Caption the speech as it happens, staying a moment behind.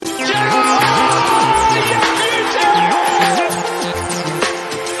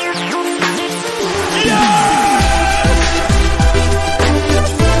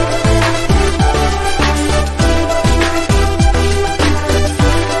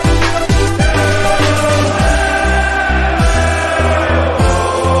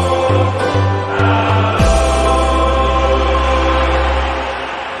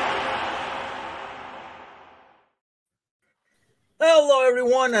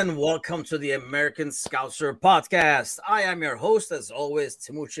and welcome to the American Scouser podcast. I am your host, as always,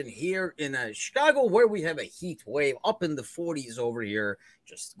 Timuchin, here in Chicago, where we have a heat wave up in the 40s over here.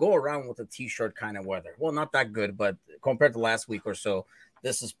 Just go around with a t-shirt kind of weather. Well, not that good, but compared to last week or so,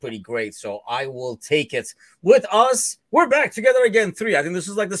 this is pretty great. So I will take it. With us, we're back together again, three. I think this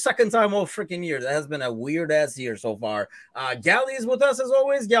is like the second time all freaking year. That has been a weird-ass year so far. Gally is with us, as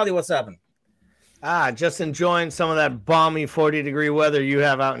always. Gally, what's happening? Just enjoying some of that balmy 40-degree weather you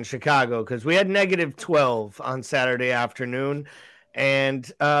have out in Chicago, because we had negative 12 on Saturday afternoon, and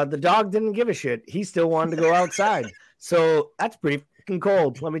the dog didn't give a shit. He still wanted to go outside. So that's pretty fucking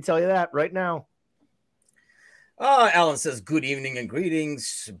cold. Let me tell you that right now. Alan says good evening and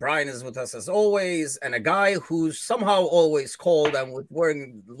greetings. Brian is with us as always, and a guy who's somehow always cold and with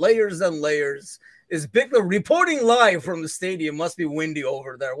wearing layers and layers is Bickler, reporting live from the stadium. Must be windy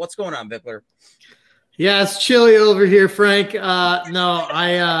over there. What's going on, Bickler? Yeah, it's chilly over here, Frank. I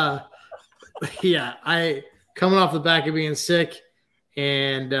coming off the back of being sick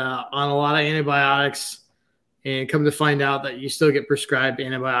and on a lot of antibiotics, and come to find out that you still get prescribed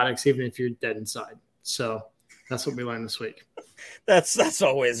antibiotics even if you're dead inside. So that's what we learned this week. That's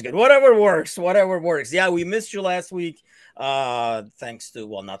always good. Whatever works. Yeah, we missed you last week. Due to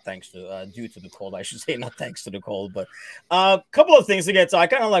the cold, I should say, not thanks to the cold, but a couple of things to get to. I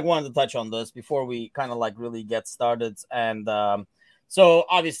kind of wanted to touch on this before we kind of really get started. And so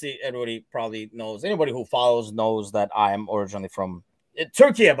obviously everybody probably knows, anybody who follows knows that I am originally from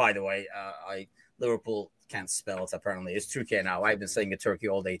Turkey, by the way. Liverpool can't spell it, apparently. It's Turkey now. I've been saying it Turkey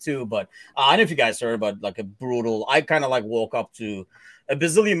all day too, but I don't know if you guys heard about a brutal, I kind of woke up to a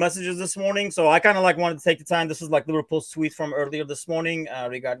bazillion messages this morning, so I kind of wanted to take the time. This is Liverpool's tweet from earlier this morning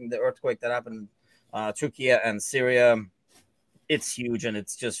regarding the earthquake that happened in Turkey and Syria. It's huge, and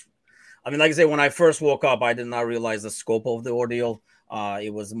it's just, like I say, when I first woke up, I did not realize the scope of the ordeal.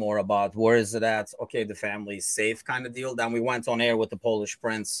 It was more about where is it at? Okay, the family's safe kind of deal. Then we went on air with the Polish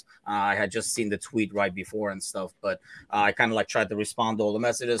prince. I had just seen the tweet right before and stuff, but I kind of tried to respond to all the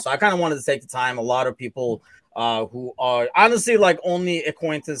messages. So I kind of wanted to take the time. A lot of people who are honestly only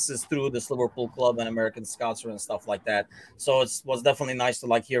acquaintances through this Liverpool club and American Scouser and stuff like that. So it was definitely nice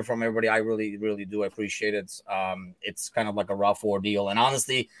to hear from everybody. I really, really do appreciate it. It's kind of a rough ordeal. And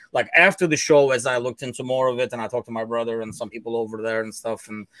honestly, after the show, as I looked into more of it and I talked to my brother and some people over there and stuff,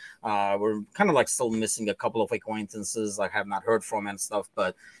 and we're kind of still missing a couple of acquaintances I have not heard from and stuff.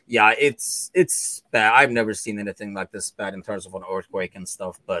 But yeah, it's bad. I've never seen anything like this bad in terms of an earthquake and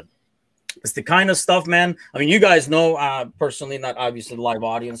stuff, but it's the kind of stuff, man. I mean, you guys know personally, not obviously the live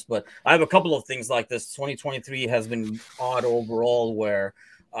audience, but I have a couple of things like this. 2023 has been odd overall, where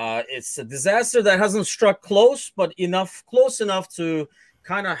it's a disaster that hasn't struck close, but close enough to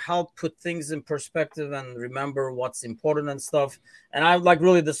kind of help put things in perspective and remember what's important and stuff. And I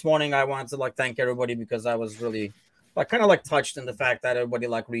really this morning, I wanted to thank everybody, because I was really kind of touched in the fact that everybody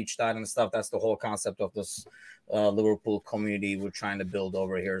reached out and stuff. That's the whole concept of this Liverpool community we're trying to build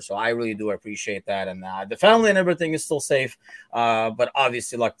over here. So I really do appreciate that. And the family and everything is still safe, but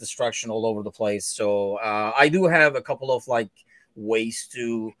obviously destruction all over the place. So I do have a couple of ways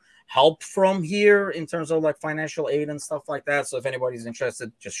to help from here in terms of financial aid and stuff like that. So if anybody's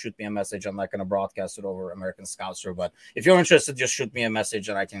interested, just shoot me a message. I'm not going to broadcast it over American Scouser, but if you're interested, just shoot me a message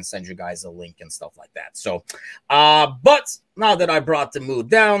and I can send you guys a link and stuff like that. So, but now that I brought the mood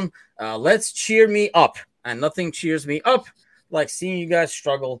down, let's cheer me up. And nothing cheers me up like seeing you guys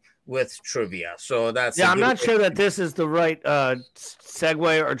struggle with trivia. So that's I'm not sure that this is the right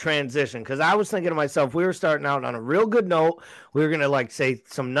segue or transition, because I was thinking to myself, we were starting out on a real good note. We were gonna say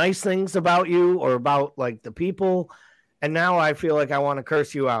some nice things about you or about the people, and now I feel like I want to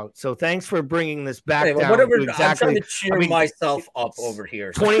curse you out. So thanks for bringing this back down. Whatever, exactly, I'm trying to cheer myself up over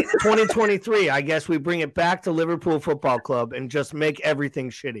here. 2023, I guess we bring it back to Liverpool Football Club and just make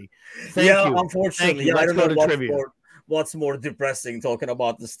everything shitty. Thank you. Unfortunately, I don't know what's more depressing, talking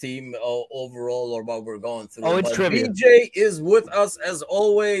about this team overall or what we're going through. Oh, it's trivia. BJ is with us as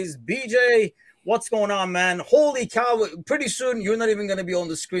always. BJ, what's going on, man? Holy cow. Pretty soon, you're not even going to be on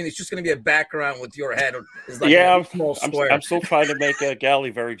the screen. It's just going to be a background with your head. I'm still trying to make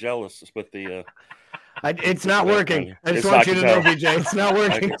Gally very jealous with the... it's not working. I just want you to know, BJ, it's not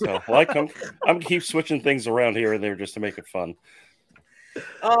working. Well, I'm going to keep switching things around here and there just to make it fun.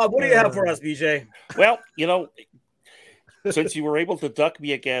 What do you have for us, BJ? Well, since you were able to duck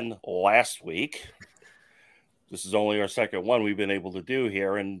me again last week, this is only our second one we've been able to do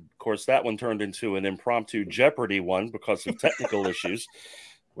here. And, of course, that one turned into an impromptu Jeopardy one because of technical issues,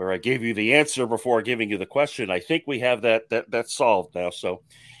 where I gave you the answer before giving you the question. I think we have that solved now. So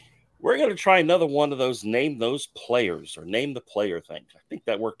We're going to try another one of those name those players or name the player thing. I think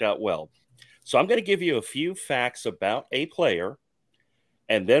that worked out well. So I'm going to give you a few facts about a player,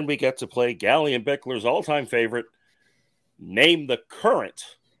 and then we get to play Galley and Bickler's all-time favorite, name the current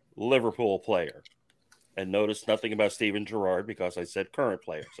Liverpool player. And notice nothing about Steven Gerrard because I said current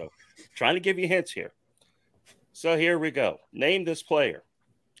player. So trying to give you hints here. So here we go. Name this player.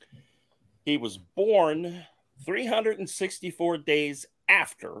 He was born 364 days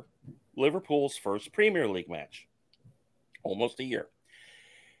after Liverpool's first Premier League match. Almost a year.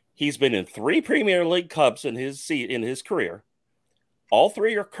 He's been in 3 Premier League Cups in his career. All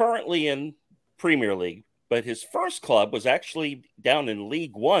 3 are currently in Premier League, but his first club was actually down in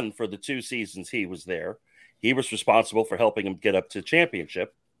League One for the 2 seasons he was there. He was responsible for helping him get up to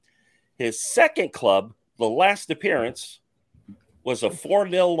Championship. His second club, the last appearance, was a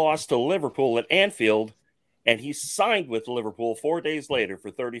 4-0 loss to Liverpool at Anfield, and he signed with Liverpool 4 days later for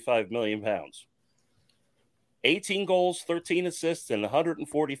 £35 million. 18 goals, 13 assists, and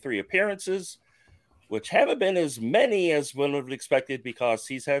 143 appearances, which haven't been as many as one would have expected because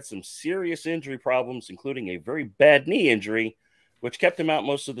he's had some serious injury problems, including a very bad knee injury, which kept him out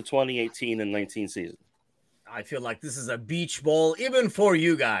most of the 2018 and 19 season. I feel like this is a beach ball, even for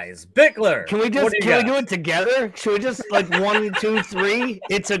you guys. Bickler, can we do it together? Should we just 1, 2, 3?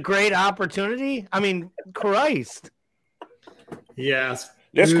 It's a great opportunity. I mean, Christ. Yes.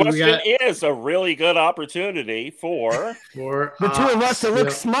 This question is a really good opportunity for the 2 of us to look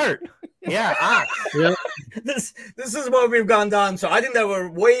smart. Yeah. Yeah. This is what we've gone down. So I think there were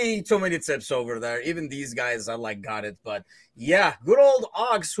way too many tips over there. Even these guys are got it. But yeah, good old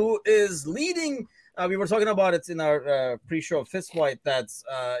Ox, who is leading. We were talking about it in our pre-show fist fight that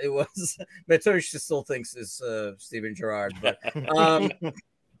it was Meterish still thinks is Steven Gerrard. But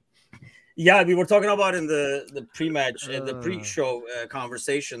yeah, we were talking about in the pre-match, the pre-show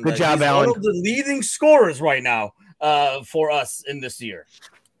conversation. Good job, he's Alan. one of the leading scorers right now for us in this year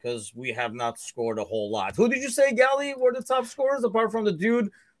because we have not scored a whole lot. Who did you say, Galley, were the top scorers apart from the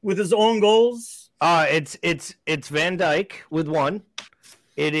dude with his own goals? It's Van Dijk with 1.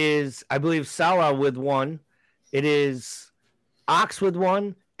 It is, I believe, Salah with 1. It is Ox with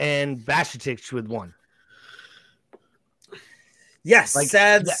 1 and Bajcetic with 1. Yes,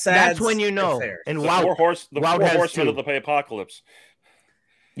 sad. That's when you know. Affair. And the Wout, four horsemen 2. of the apocalypse.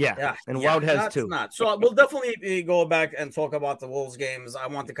 Yeah. And Wout has 2. Not. So we'll definitely go back and talk about the Wolves games. I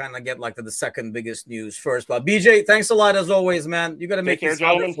want to kind of get to the second biggest news first. But BJ, thanks a lot as always, man. You got to make it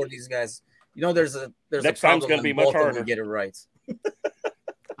harder for these guys. You know, there's next a problem time's going to be much harder. Get it right.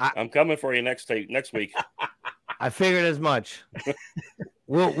 I'm coming for you next week. I figured as much.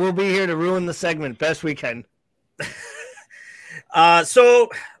 We'll be here to ruin the segment best we can. So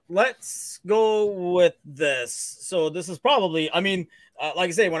let's go with this. So this is probably, like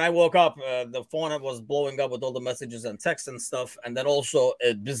I say, when I woke up, the phone was blowing up with all the messages and texts and stuff, and then also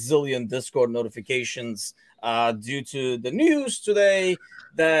a bazillion Discord notifications due to the news today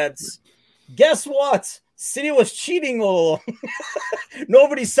that, guess what? City was cheating all along.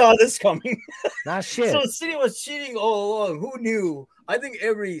 Nobody saw this coming. Nah, shit. So City was cheating all along. Who knew? I think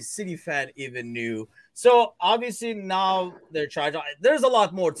every City fan even knew. So obviously now they're charged. There's a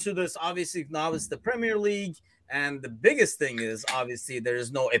lot more to this. Obviously now it's the Premier League. And the biggest thing is obviously there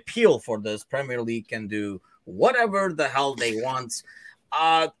is no appeal for this. Premier League can do whatever the hell they want.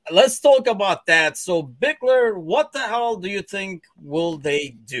 Let's talk about that. So Bickler, what the hell do you think will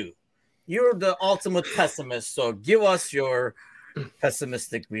they do? You're the ultimate pessimist, so give us your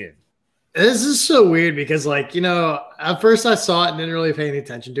pessimistic view. This is so weird because, at first I saw it and didn't really pay any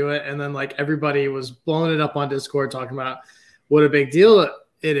attention to it. And then, everybody was blowing it up on Discord talking about what a big deal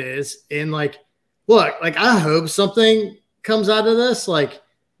it is. And, look, I hope something comes out of this.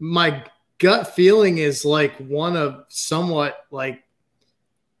 My gut feeling is, one of somewhat,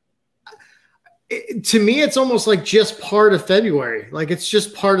 to me, it's almost just part of February. It's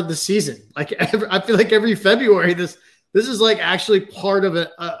just part of the season. I feel like every February, this is actually part of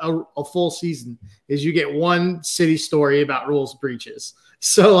a full season is you get one City story about rules breaches.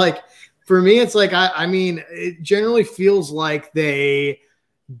 So for me, it's it generally feels like they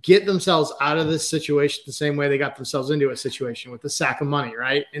get themselves out of this situation the same way they got themselves into a situation with the sack of money.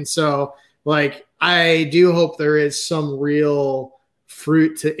 Right. And so I do hope there is some real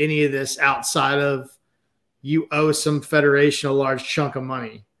fruit to any of this outside of you owe some federation a large chunk of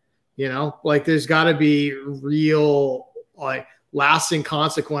money. There's got to be real lasting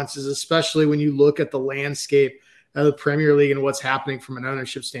consequences, especially when you look at the landscape of the Premier League and what's happening from an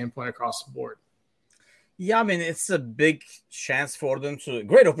ownership standpoint across the board. Yeah, I mean, it's a big chance for them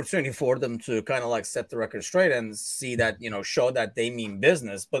great opportunity for them to kind of like set the record straight and see that, show that they mean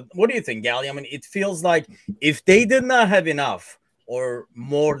business. But what do you think, Gally? I mean, it feels like if they did not have enough or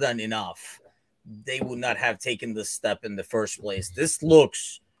more than enough, they would not have taken this step in the first place. This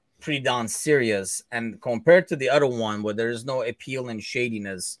looks pretty darn serious. And compared to the other one where there is no appeal and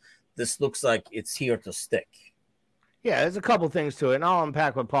shadiness, this looks like it's here to stick. Yeah, there's a couple things to it, and I'll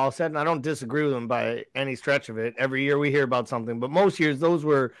unpack what Paul said, and I don't disagree with him by any stretch of it. Every year we hear about something, but most years those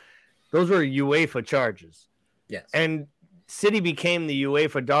were UEFA charges. Yes. And City became the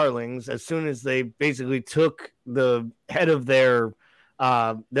UEFA darlings as soon as they basically took the head of their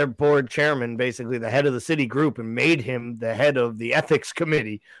board chairman, basically the head of the City group, and made him the head of the ethics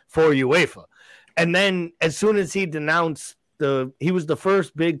committee for UEFA. And then as soon as he denounced he was the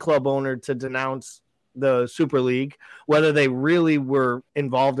first big club owner to denounce the Super League, whether they really were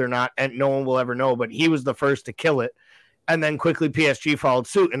involved or not, and no one will ever know, but he was the first to kill it. And then quickly PSG followed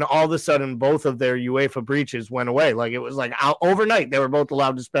suit, and all of a sudden both of their UEFA breaches went away. Like it was like overnight they were both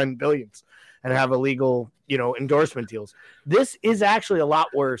allowed to spend billions and have illegal, endorsement deals. This is actually a lot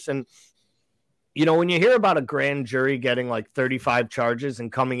worse. And when you hear about a grand jury getting like 35 charges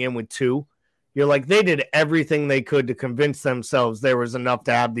and coming in with 2, you're like, they did everything they could to convince themselves there was enough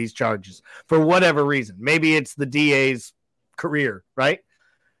to have these charges for whatever reason. Maybe it's the DA's career, right?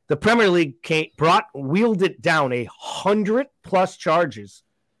 The Premier League wheeled it down 100+ charges,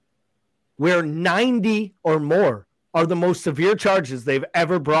 where 90 or more are the most severe charges they've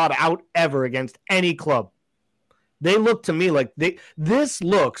ever brought out ever against any club. They look to me like this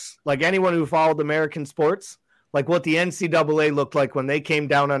looks like anyone who followed American sports, like what the NCAA looked like when they came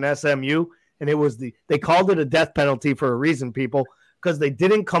down on SMU. And they called it a death penalty for a reason, people, because they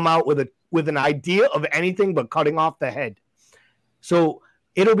didn't come out with an idea of anything but cutting off the head. So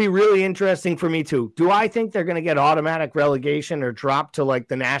it'll be really interesting for me too. Do I think they're going to get automatic relegation or drop to like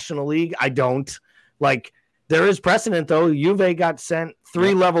the National League? I don't. Like there is precedent though. Juve got sent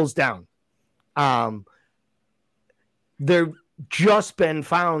 3 levels down. They're just been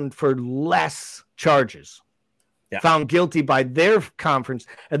found for less charges. Yeah. Found guilty by their conference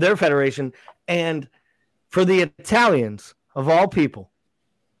and their federation. And for the Italians, of all people,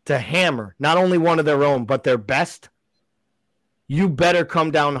 to hammer not only one of their own, but their best, you better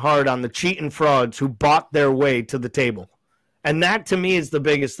come down hard on the cheating frauds who bought their way to the table. And that, to me, is the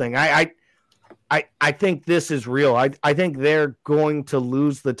biggest thing. I think this is real. I think they're going to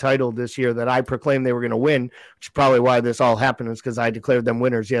lose the title this year that I proclaimed they were going to win, which is probably why this all happened, is because I declared them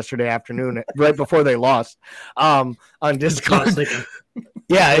winners yesterday afternoon, right before they lost on Discord.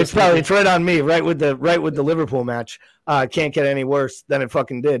 Yeah, it's right on me, right with the Liverpool match. Can't get any worse than it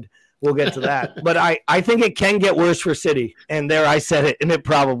fucking did. We'll get to that. But I think it can get worse for City, and there I said it, and it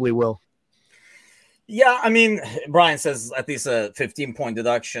probably will. Yeah, I mean, Brian says at least a 15-point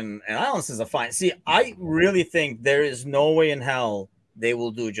deduction, and Alan says a fine. See, I really think there is no way in hell they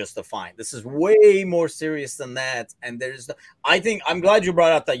will do just a fine. This is way more serious than that. And I'm glad you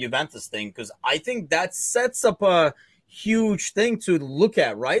brought out that Juventus thing, because I think that sets up a huge thing to look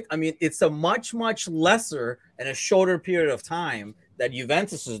at, right? I mean, it's a much, much lesser and a shorter period of time that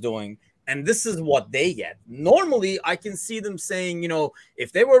Juventus is doing. And this is what they get. Normally, I can see them saying,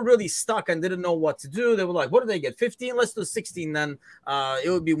 if they were really stuck and didn't know what to do, they were like, what do they get? 15? Let's do 16. Then it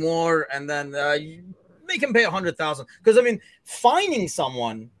would be more. And then make them pay 100,000. Because, I mean, finding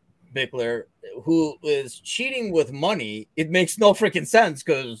someone, Bickler, who is cheating with money, it makes no freaking sense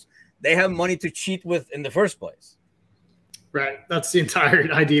because they have money to cheat with in the first place. Right. That's the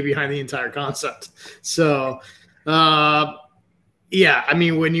entire idea behind the entire concept. So, yeah, I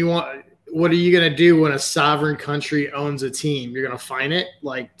mean, what are you going to do when a sovereign country owns a team? You're going to fine it?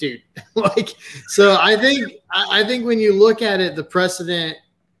 Like, dude, so I think when you look at it, the precedent,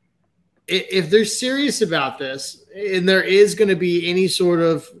 if they're serious about this and there is going to be any sort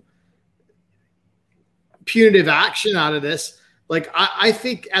of punitive action out of this, like, I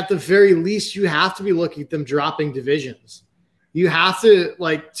think at the very least, you have to be looking at them dropping divisions. You have to,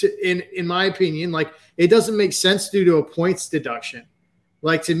 in my opinion, it doesn't make sense due to a points deduction.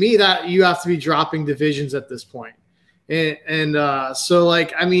 Like, to me, that you have to be dropping divisions at this point. So,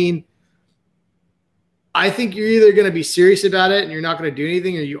 I mean, I think you're either going to be serious about it and you're not going to do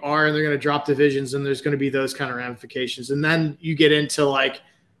anything, or you are and they're going to drop divisions, and there's going to be those kind of ramifications. And then you get into,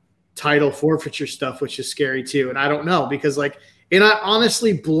 title forfeiture stuff, which is scary too. And I don't know, because, and I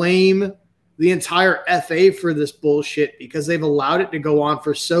honestly blame the entire FA for this bullshit, because they've allowed it to go on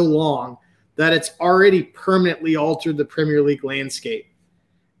for so long that it's already permanently altered the Premier League landscape.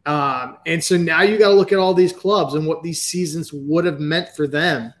 And so now you got to look at all these clubs and what these seasons would have meant for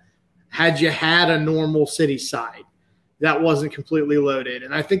them had you had a normal City side that wasn't completely loaded.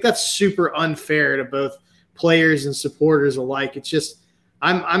 And I think that's super unfair to both players and supporters alike. It's just,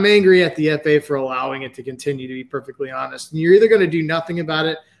 I'm angry at the FA for allowing it to continue, to be perfectly honest. And you're either going to do nothing about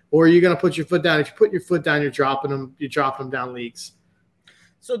it, or you're going to put your foot down. If you put your foot down, you're dropping them down leagues.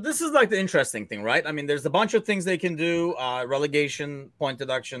 So this is like the interesting thing, right? I mean, there's a bunch of things they can do, relegation, point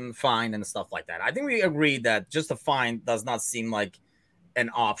deduction, fine, and stuff like that. I think we agreed that just a fine does not seem like an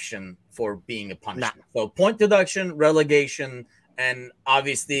option for being a punishment. So point deduction, relegation, and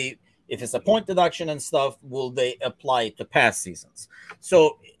obviously if it's a point deduction and stuff, will they apply it to past seasons?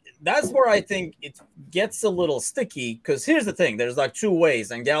 So that's where I think it gets a little sticky, because here's the thing. There's like two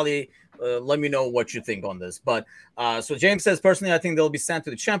ways, and Gally, let me know what you think on this. But so James says, personally, I think they'll be sent to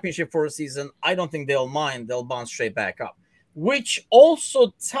the championship for a season. I don't think they'll mind. They'll bounce straight back up, which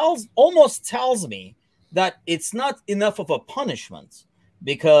also almost tells me that it's not enough of a punishment,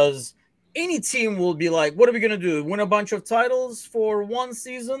 because any team will be like, what are we going to do? Win a bunch of titles for one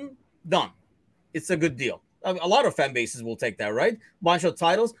season? Done. It's a good deal. A lot of fan bases will take that, right? Bunch of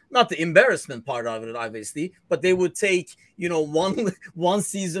titles, not the embarrassment part of it, obviously, but they would take, one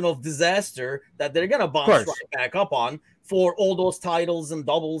season of disaster that they're going to bounce right back up on for all those titles and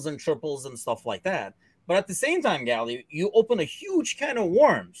doubles and triples and stuff like that. But at the same time, Gally, you open a huge can of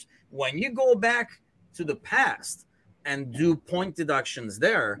worms when you go back to the past and do point deductions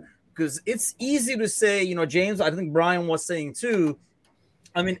there, because it's easy to say, James, I think Brian was saying too,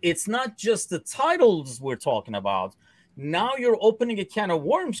 I mean, it's not just the titles we're talking about. Now you're opening a can of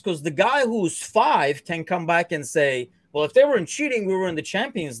worms, because the guy who's 5 can come back and say, well, if they weren't cheating, we were in the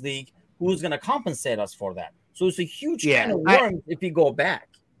Champions League. Who's going to compensate us for that? So it's a huge can of worms if you go back.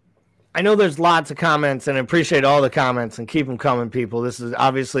 I know there's lots of comments, and I appreciate all the comments, and keep them coming, people. This is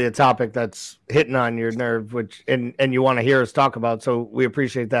obviously a topic that's hitting on your nerve, and you want to hear us talk about, so we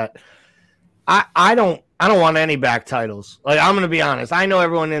appreciate that. I don't want any back titles. Like, I'm going to be honest. I know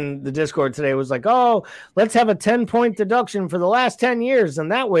everyone in the Discord today was like, oh, let's have a 10-point deduction for the last 10 years.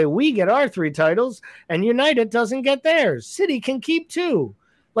 And that way we get our 3 titles and United doesn't get theirs. City can keep 2.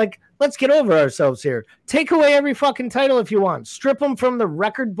 Like, let's get over ourselves here. Take away every fucking title if you want. Strip them from the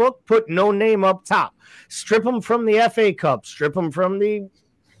record book. Put no name up top. Strip them from the FA Cup. Strip them from the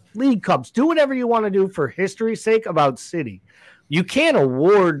League Cups. Do whatever you want to do for history's sake about City. You can't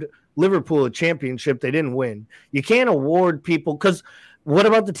award Liverpool a championship they didn't win. You can't award people, because what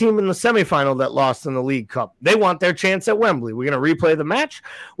about the team in the semifinal that lost in the League Cup? They want their chance at Wembley. We're going to replay the match.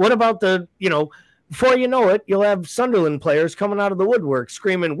 What about before you know it, you'll have Sunderland players coming out of the woodwork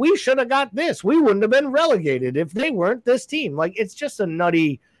screaming, we should have got this. We wouldn't have been relegated if they weren't this team. Like, it's just a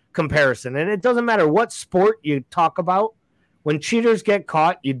nutty comparison. And it doesn't matter what sport you talk about. When cheaters get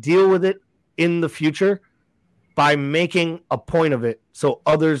caught, you deal with it in the future by making a point of it so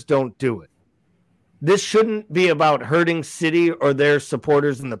others don't do it. This shouldn't be about hurting City or their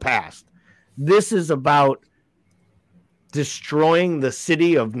supporters in the past. This is about destroying the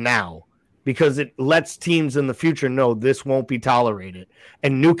City of now, because it lets teams in the future know this won't be tolerated.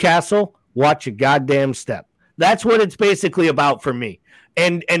 And Newcastle, watch your goddamn step. That's what it's basically about for me.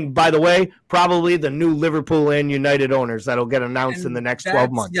 And by the way, probably the new Liverpool and United owners that'll get announced in the next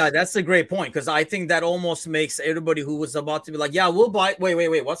 12 months. Yeah, that's a great point, because I think that almost makes everybody who was about to be like, yeah, we'll buy.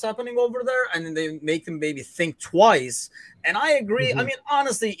 Wait, what's happening over there? And then they make them maybe think twice. And I agree. Mm-hmm. I mean,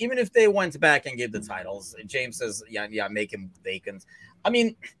 honestly, even if they went back and gave the titles, James says, yeah, make him vacant. I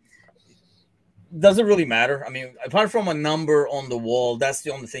mean, does it really matter? I mean, apart from a number on the wall, that's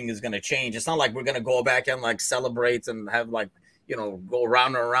the only thing that's going to change. It's not like we're going to go back and like celebrate and have like, go around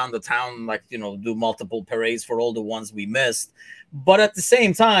and around the town, like, do multiple parades for all the ones we missed. But at the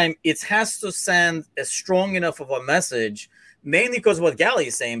same time, it has to send a strong enough of a message, mainly because what Gally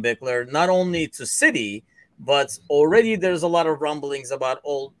is saying, Bickler, not only to City, but already there's a lot of rumblings about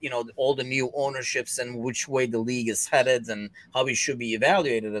all the new ownerships and which way the league is headed and how it should be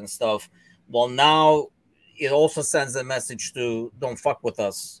evaluated and stuff. Well, now it also sends a message to don't fuck with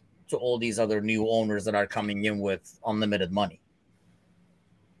us to all these other new owners that are coming in with unlimited money.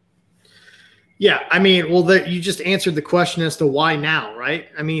 Yeah, I mean, you just answered the question as to why now, right?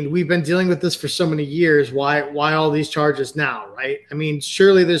 I mean, we've been dealing with this for so many years. Why all these charges now, right? I mean,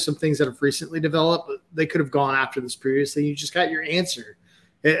 surely there's some things that have recently developed, but they could have gone after this previously. You just got your answer.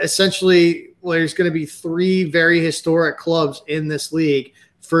 Essentially, there's going to be 3 very historic clubs in this league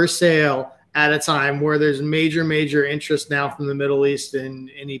for sale at a time where there's major interest now from the Middle East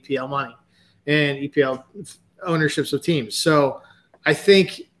in EPL money and EPL ownerships of teams. So I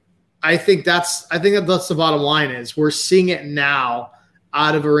think that's the bottom line is we're seeing it now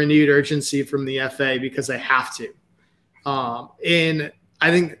out of a renewed urgency from the FA because they have to. And I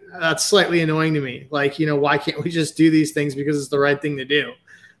think that's slightly annoying to me. Like, why can't we just do these things because it's the right thing to do?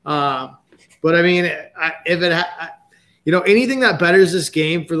 But I mean, anything that betters this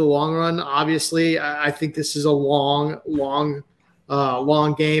game for the long run, obviously, I think this is a long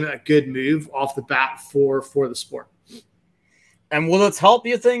game, a good move off the bat for the sport. And will it help,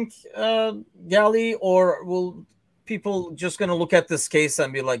 you think, Gally, or will people just going to look at this case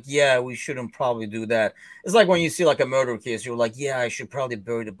and be like, yeah, we shouldn't probably do that? It's like when you see like a murder case, you're like, yeah, I should probably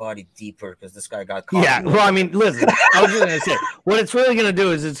bury the body deeper because this guy got caught. Yeah, well, I mean, listen, I was just going to say, what it's really going to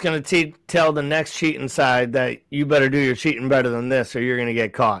do is it's going to tell the next cheating side that you better do your cheating better than this or you're going to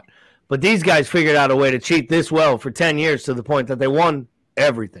get caught. But these guys figured out a way to cheat this well for 10 years to the point that they won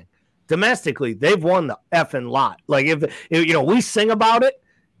everything. Domestically, they've won the effing lot. Like, if we sing about it,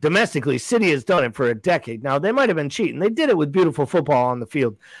 domestically, City has done it for a decade. Now, they might have been cheating. They did it with beautiful football on the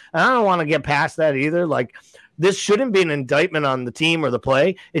field. And I don't want to get past that either. Like, this shouldn't be an indictment on the team or the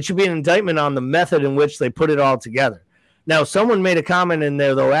play. It should be an indictment on the method in which they put it all together. Now, someone made a comment in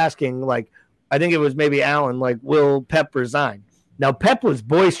there, though, asking, like, I think it was maybe Alan, like, will Pep resign? Now, Pep was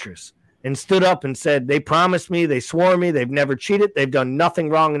boisterous and stood up and said, they promised me, they swore me, they've never cheated, they've done nothing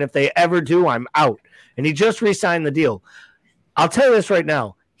wrong, and if they ever do, I'm out. And he just re-signed the deal. I'll tell you this right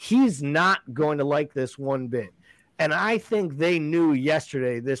now, he's not going to like this one bit. And I think they knew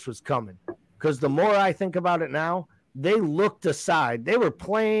yesterday this was coming, because the more I think about it now, they looked aside. They were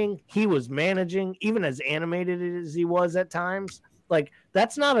playing, he was managing, even as animated as he was at times. Like,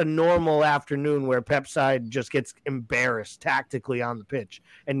 that's not a normal afternoon where Pep side just gets embarrassed tactically on the pitch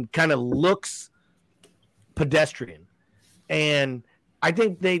and kind of looks pedestrian. And I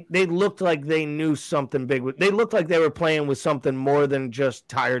think they looked like they knew something big. They looked like they were playing with something more than just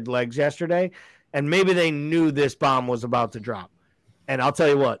tired legs yesterday. And maybe they knew this bomb was about to drop. And I'll tell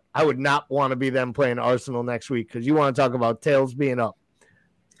you what, I would not want to be them playing Arsenal next week, because you want to talk about tails being up.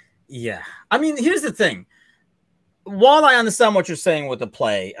 Yeah. I mean, here's the thing. While I understand what you're saying with the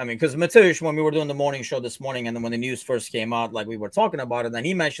play, I mean, because Mateusz, when we were doing the morning show this morning, and then when the news first came out, like, we were talking about it, and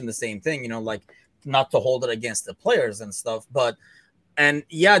he mentioned the same thing, like, not to hold it against the players and stuff. And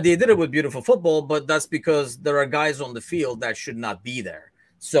yeah, they did it with beautiful football, but that's because there are guys on the field that should not be there.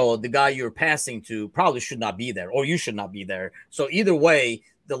 So the guy you're passing to probably should not be there, or you should not be there. So either way,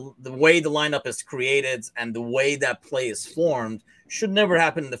 the way the lineup is created and the way that play is formed should never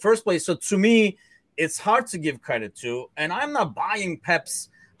happen in the first place. So to me, it's hard to give credit to, and I'm not buying Pep's.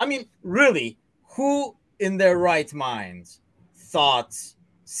 I mean, really, who in their right mind thought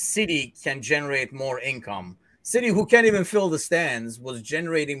City can generate more income? City, who can't even fill the stands, was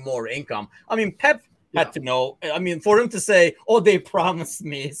generating more income. I mean, Pep had to know. I mean, for him to say, "Oh, they promised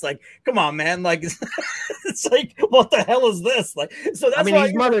me," it's like, come on, man. Like, it's like, what the hell is this? Like, so that's why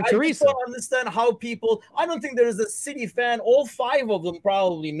he's Mother Teresa. I don't understand how people. I don't think there is a City fan. All five of them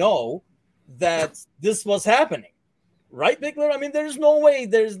probably know that this was happening, right, Bickler? I mean, there's no way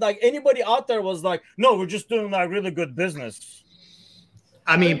there's like anybody out there was like, no, we're just doing like really good business.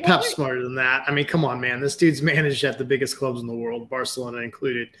 I mean, Pep's smarter than that. I mean, come on, man. This dude's managed at the biggest clubs in the world, Barcelona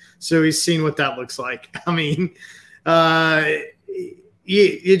included. So he's seen what that looks like. I mean,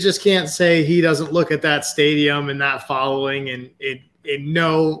 you just can't say he doesn't look at that stadium and that following and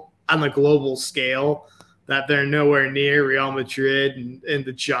know on the global scale that they're nowhere near Real Madrid and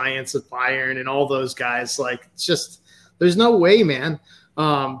the giants of Bayern and all those guys. Like, it's just, there's no way, man.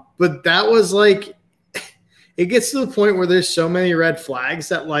 But that was like, it gets to the point where there's so many red flags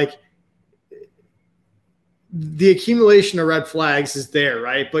that, like, the accumulation of red flags is there,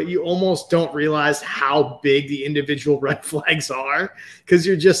 right? But you almost don't realize how big the individual red flags are, because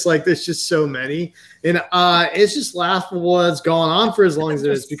you're just like, there's just so many. And it's just laughable it's gone on for as long as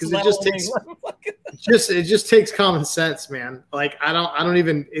it is, because it just takes common sense, man. Like, I don't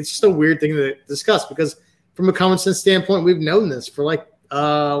even, it's just a weird thing to discuss, because from a common sense standpoint, we've known this for like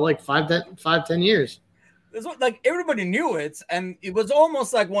 5-10 years. It's like everybody knew it, and it was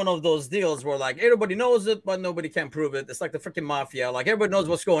almost like one of those deals where like everybody knows it, but nobody can prove it. It's like the freaking mafia. Like, everybody knows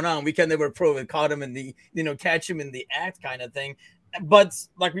what's going on. We can never prove it. Caught him in the, catch him in the act kind of thing. But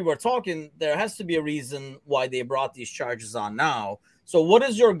like we were talking, there has to be a reason why they brought these charges on now. So what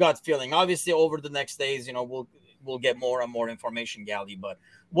is your gut feeling? Obviously, over the next days, we'll get more and more information, Gally. But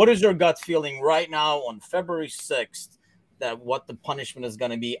what is your gut feeling right now on February 6th? That what the punishment is going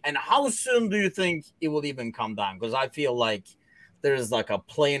to be, and how soon do you think it will even come down? Because I feel like there's like a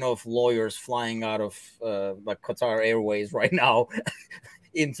plane of lawyers flying out of like Qatar Airways right now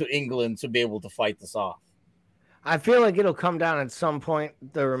into England to be able to fight this off. I feel like it'll come down at some point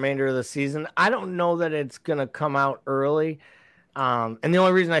the remainder of the season. I don't know that it's going to come out early. And the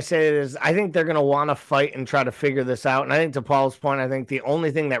only reason I say it is I think they're going to want to fight and try to figure this out. And I think to Paul's point, I think the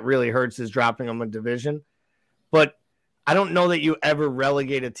only thing that really hurts is dropping them a division. But I don't know that you ever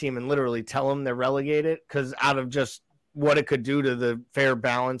relegate a team and literally tell them they're relegated, because out of just what it could do to the fair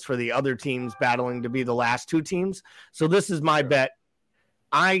balance for the other teams battling to be the last two teams. So this is my bet.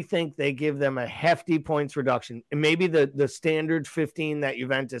 I think they give them a hefty points reduction, and maybe the standard 15 that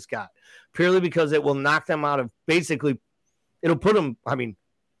Juventus got, purely because it will knock them out of basically. It'll put them. I mean,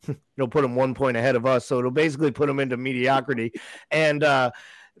 it'll put them 1 point ahead of us, so it'll basically put them into mediocrity, and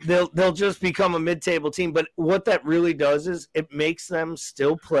they'll just become a mid-table team. But what that really does is it makes them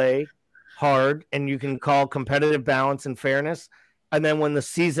still play hard, and you can call competitive balance and fairness. And then when the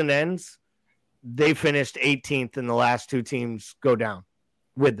season ends, they finished 18th, and the last two teams go down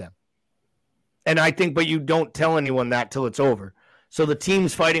with them. And I think, but you don't tell anyone that till it's over. So the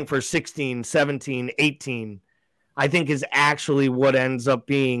teams fighting for 16, 17, 18, I think is actually what ends up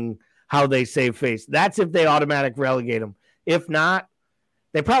being how they save face. That's if they automatic relegate them. If not,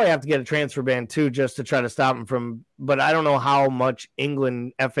 they probably have to get a transfer ban too, just to try to stop them from, but I don't know how much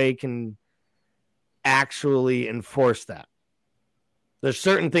England FA can actually enforce that. There's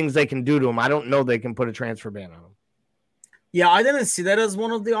certain things they can do to them. I don't know they can put a transfer ban on them. Yeah, I didn't see that as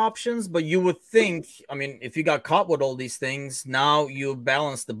one of the options, but you would think, I mean, if you got caught with all these things, now you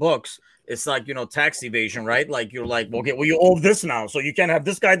balance the books. It's like, tax evasion, right? Like, you're like, okay, well, you owe this now. So you can't have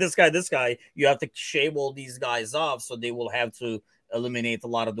this guy, this guy, this guy. You have to shave all these guys off. So they will have to eliminate a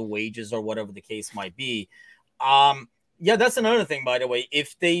lot of the wages or whatever the case might be. Yeah, that's another thing, by the way.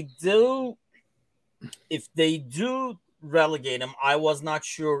 If they do relegate them, I was not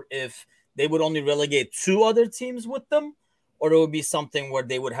sure if they would only relegate 2 other teams with them, or it would be something where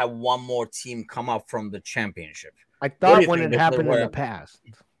they would have one more team come up from the championship. I thought when it happened in the past.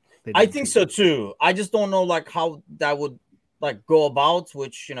 I think so too. I just don't know like how that would like go about,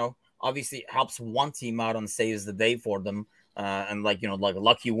 which, obviously helps one team out and saves the day for them. And like a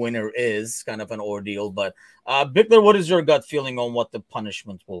lucky winner is kind of an ordeal. But Bickler, what is your gut feeling on what the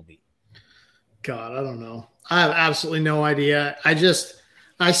punishment will be? God, I don't know. I have absolutely no idea.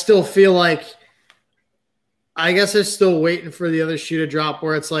 I still feel like, I guess I'm still waiting for the other shoe to drop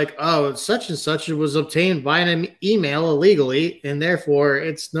where it's like, oh, such and such was obtained by an email illegally, and therefore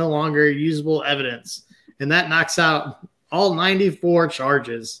it's no longer usable evidence. And that knocks out all 94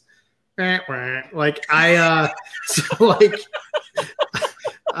 charges. Like I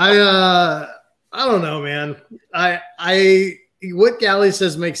don't know, man. What Galley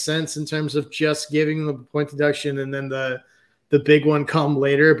says makes sense in terms of just giving them the point deduction and then the big one come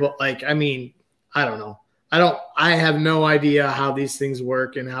later. But like, I mean, I don't know. I have no idea how these things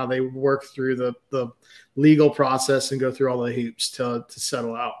work and how they work through the legal process and go through all the hoops to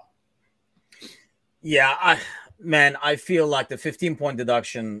settle out. Yeah, I feel like the 15-point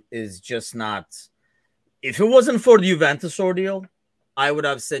deduction is just not. If it wasn't for the Juventus ordeal, I would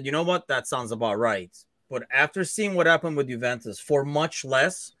have said, you know what, that sounds about right. But after seeing what happened with Juventus, for much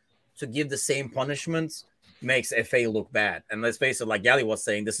less to give the same punishments makes FA look bad. And let's face it, like Gally was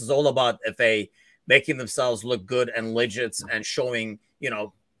saying, this is all about FA making themselves look good and legit and showing,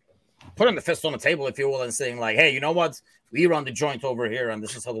 putting the fist on the table, if you will, and saying like, hey, you know what? We run the joint over here and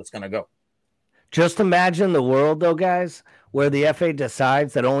this is how it's going to go. Just imagine the world, though, guys, where the FA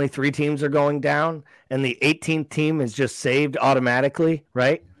decides that only 3 teams are going down and the 18th team is just saved automatically,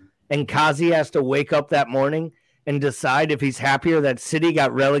 right? And Kazi has to wake up that morning and decide if he's happier that City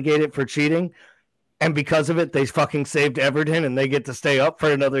got relegated for cheating, and because of it, they fucking saved Everton and they get to stay up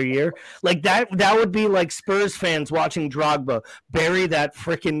for another year. Like that would be like Spurs fans watching Drogba bury that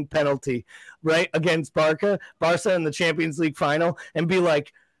freaking penalty, right, against Barca in the Champions League final and be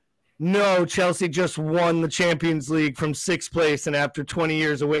like, no, Chelsea just won the Champions League from 6th place, and after 20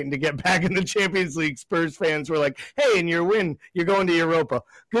 years of waiting to get back in the Champions League, Spurs fans were like, hey, in your win, you're going to Europa.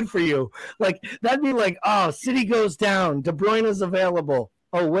 Good for you. Like, that'd be like, oh, City goes down. De Bruyne is available.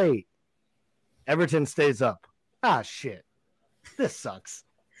 Oh, wait. Everton stays up. Ah, shit. This sucks.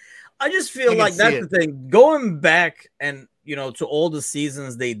 I just feel like that's the thing. Going back and, to all the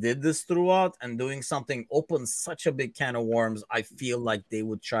seasons they did this throughout and doing something opens such a big can of worms. I feel like they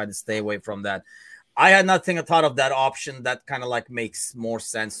would try to stay away from that. I had not thought of that option. That kind of like makes more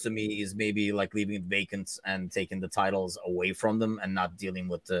sense to me, is maybe like leaving it vacant and taking the titles away from them and not dealing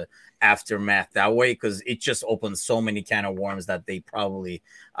with the aftermath that way, because it just opens so many can of worms that they probably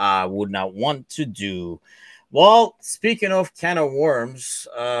would not want to do. Well, speaking of can of worms,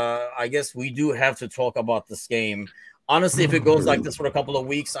 I guess we do have to talk about this game. Honestly, if it goes like this for a couple of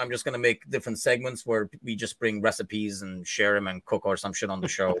weeks, I'm just gonna make different segments where we just bring recipes and share them and cook or some shit on the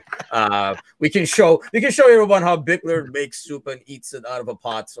show. We can show everyone how Bickler makes soup and eats it out of a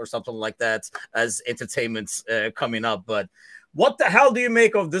pot or something like that as entertainment's coming up. But what the hell do you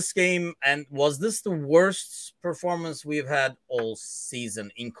make of this game? And was this the worst performance we've had all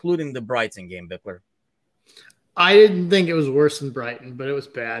season, including the Brighton game, Bickler? I didn't think it was worse than Brighton, but it was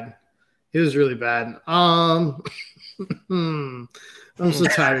bad. It was really bad. I'm so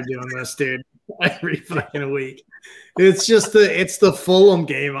tired of doing this, dude. Every fucking week. It's just the Fulham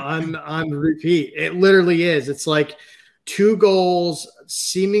game on repeat. It literally is. It's like 2 goals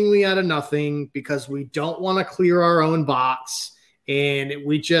seemingly out of nothing because we don't want to clear our own box. And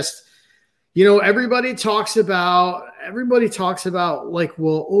we just, everybody talks about like,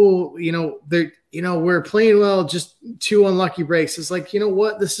 well, we're playing well, just 2 unlucky breaks. It's like, you know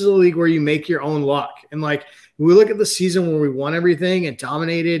what? This is a league where you make your own luck. And like, we look at the season where we won everything and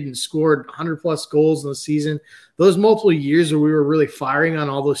dominated and scored 100 plus goals in the season, those multiple years where we were really firing on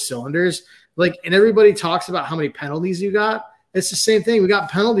all those cylinders, like, and everybody talks about how many penalties you got. It's the same thing. We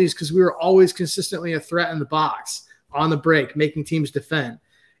got penalties because we were always consistently a threat in the box on the break, making teams defend.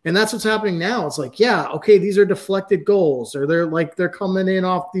 And that's what's happening now. It's like, yeah, okay, these are deflected goals, or they're coming in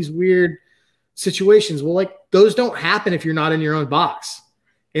off these weird situations. Well, like, those don't happen if you're not in your own box.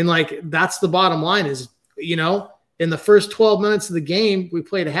 And like, that's the bottom line is, in the first 12 minutes of the game, we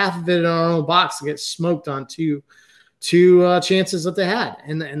played half of it in our own box and get smoked on two chances that they had.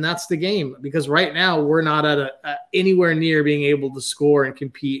 And that's the game, because right now we're not at anywhere near being able to score and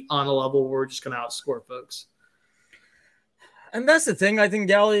compete on a level where we're just going to outscore folks. And that's the thing, I think,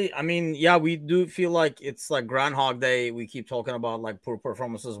 Gally. I mean, yeah, we do feel like it's like Groundhog Day. We keep talking about like poor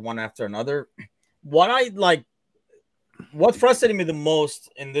performances one after another. What frustrated me the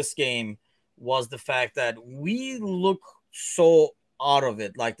most in this game was the fact that we look so out of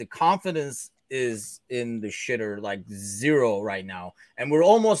it. Like, the confidence is in the shitter, like 0 right now. And we're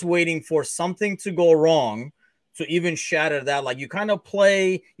almost waiting for something to go wrong to even shatter that. Like, you kind of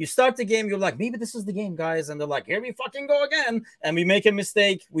play, you start the game, you're like, maybe this is the game, guys. And they're like, here we fucking go again. And we make a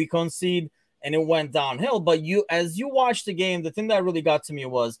mistake, we concede, and it went downhill. But as you watch the game, the thing that really got to me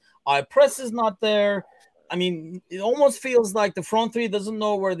was our press is not there. I mean, it almost feels like the front three doesn't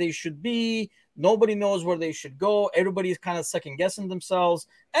know where they should be. Nobody knows where they should go. Everybody's kind of second guessing themselves.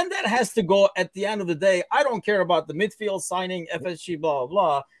 And that has to go at the end of the day. I don't care about the midfield signing, FSG, blah, blah,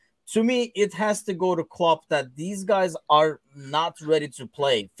 blah. To me, it has to go to Klopp that these guys are not ready to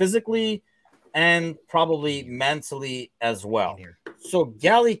play physically and probably mentally as well. So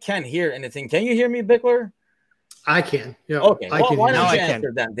Gally can't hear anything. Can you hear me, Bickler? I can. Yeah. Okay. I can. Why don't you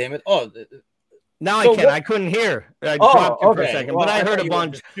answer that, damn it? Oh, now I can. I couldn't hear. I dropped you for a second, well, but I heard a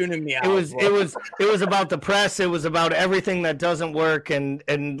bunch. Me out, it was about the press. It was about everything that doesn't work, and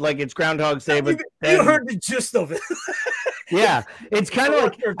like it's Groundhog Day. But you heard the gist of it. Yeah, it's kind of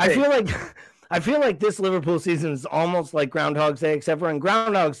like I feel like this Liverpool season is almost like Groundhog Day, except for in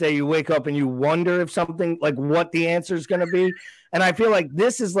Groundhog Day you wake up and you wonder if something, like, what the answer is going to be, and I feel like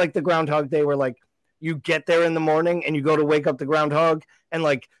this is like the Groundhog Day where, like, you get there in the morning and you go to wake up the groundhog, and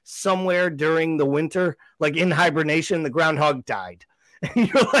like somewhere during the winter, like in hibernation, the groundhog died. And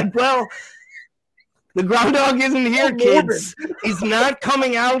you're like, well, the groundhog isn't here, kids. He's not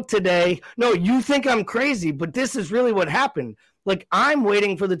coming out today. No, you think I'm crazy, but this is really what happened. Like, I'm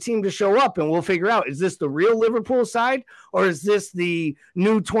waiting for the team to show up and we'll figure out, is this the real Liverpool side or is this the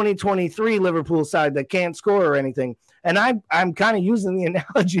new 2023 Liverpool side that can't score or anything? And I'm kind of using the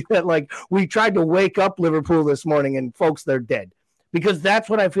analogy that, like, we tried to wake up Liverpool this morning and folks, they're dead, because that's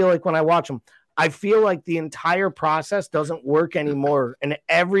what I feel like when I watch them. I feel like the entire process doesn't work anymore and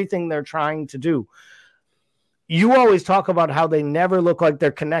everything they're trying to do. You always talk about how they never look like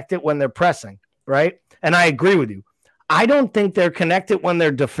they're connected when they're pressing, right? And I agree with you. I don't think they're connected when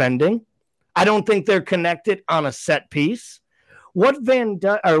they're defending. I don't think they're connected on a set piece. What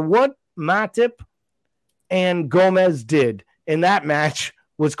Matip and Gomez did in that match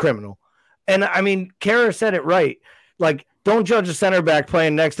was criminal. And I mean, Kara said it right. Like, don't judge a center back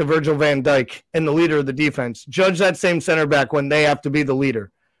playing next to Virgil van Dijk and the leader of the defense. Judge that same center back when they have to be the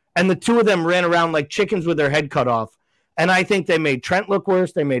leader. And the two of them ran around like chickens with their head cut off. And I think they made Trent look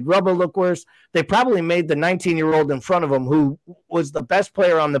worse. They made Rubber look worse. They probably made the 19-year-old in front of him, who was the best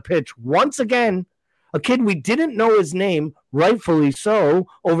player on the pitch, once again, a kid we didn't know his name, rightfully so,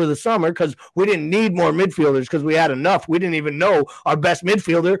 over the summer, because we didn't need more midfielders because we had enough. We didn't even know our best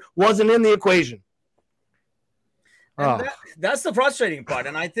midfielder wasn't in the equation. That's the frustrating part.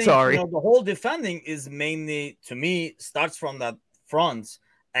 And I think the whole defending is mainly, to me, starts from that front.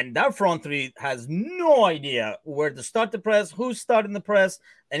 And that front three has no idea where to start the press, who's starting the press.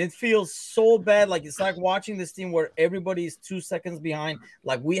 And it feels so bad. Like it's like watching this team where everybody's 2 seconds behind.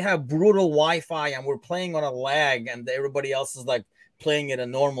 Like we have brutal Wi-Fi and we're playing on a lag and everybody else is like playing at a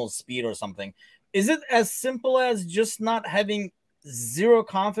normal speed or something. Is it as simple as just not having zero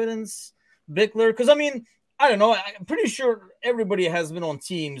confidence, Bickler? Because I mean, I don't know. I'm pretty sure everybody has been on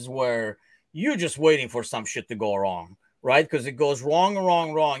teams where you're just waiting for some shit to go wrong, right? Because it goes wrong.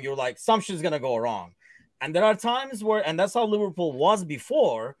 You're like, some shit's going to go wrong. And there are times where, and that's how Liverpool was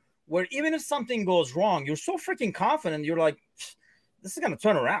before, where even if something goes wrong, you're so freaking confident. You're like, this is going to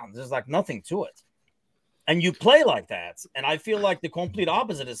turn around. There's like nothing to it. And you play like that. And I feel like the complete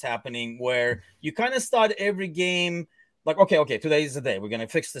opposite is happening where you kind of start every game like, okay, today is the day. We're going to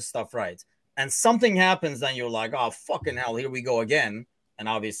fix this stuff right. And something happens, then you're like, oh, fucking hell, here we go again. And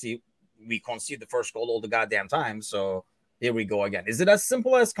obviously, we concede the first goal all the goddamn time. So here we go again. Is it as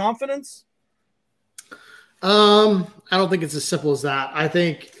simple as confidence? I don't think it's as simple as that. I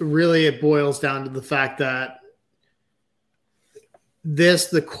think really it boils down to the fact that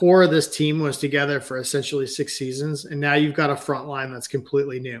the core of this team was together for essentially 6 seasons, and now you've got a front line that's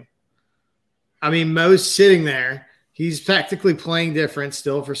completely new. I mean, Mo's sitting there. He's practically playing different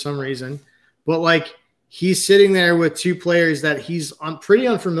still for some reason, but like he's sitting there with 2 players that he's pretty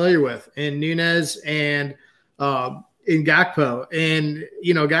unfamiliar with, in Nunez and in Gakpo. And,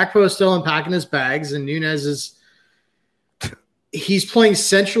 you know, Gakpo is still unpacking his bags, and Nunez he's playing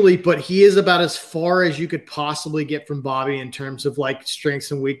centrally, but he is about as far as you could possibly get from Bobby in terms of like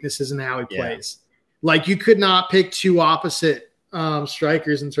strengths and weaknesses and how he plays. Like you could not pick 2 opposite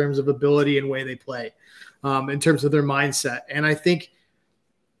strikers in terms of ability and way they play, in terms of their mindset. And I think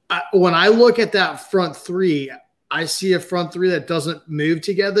when I look at that front three, I see a front three that doesn't move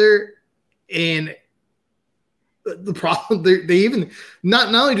together. And the problem, they even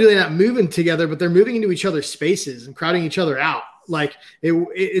not only do they not moving together, but they're moving into each other's spaces and crowding each other out. Like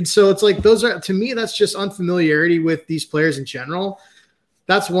so it's like those are, to me, that's just unfamiliarity with these players in general.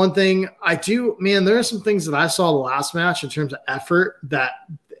 That's one thing I do, man. There are some things that I saw the last match in terms of effort that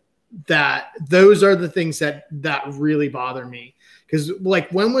those are the things that really bother me. Because like,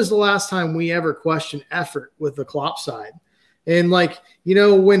 when was the last time we ever questioned effort with the Klopp side? And like, you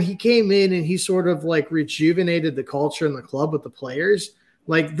know, when he came in and he sort of like rejuvenated the culture in the club with the players,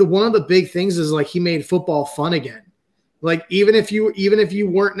 like one of the big things is like he made football fun again. Like even if you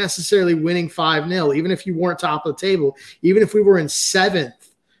weren't necessarily winning 5-0, even if you weren't top of the table, even if we were in 7th,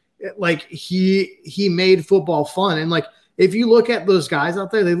 like he made football fun. And like if you look at those guys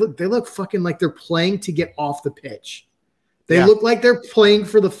out there, they look fucking like they're playing to get off the pitch. They look like they're playing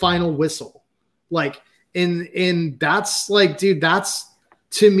for the final whistle. Like and that's like, dude, that's,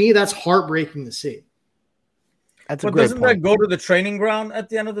 to me, that's heartbreaking to see. That's but doesn't point. That go to the training ground at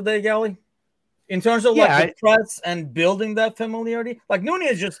the end of the day, Gally? In terms of like the press and building that familiarity, like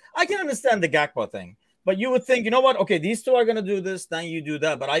Nunez I can understand the Gakpo thing, but you would think, you know what? Okay, these 2 are going to do this, then you do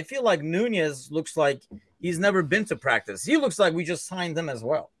that. But I feel like Nunez looks like he's never been to practice. He looks like we just signed him as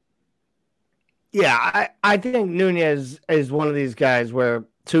well. Yeah, I think Nunez is one of these guys where,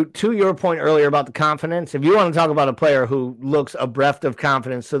 to your point earlier about the confidence, if you want to talk about a player who looks a breath of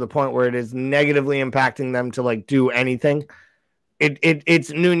confidence to the point where it is negatively impacting them to like do anything,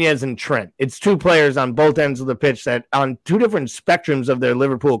 it's Nunez and Trent. It's 2 players on both ends of the pitch that on 2 different spectrums of their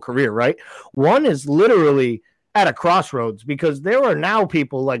Liverpool career, right? One is literally at a crossroads because there are now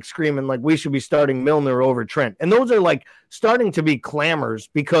people like screaming like we should be starting Milner over Trent. And those are like starting to be clamors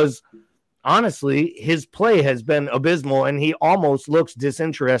because honestly, his play has been abysmal and he almost looks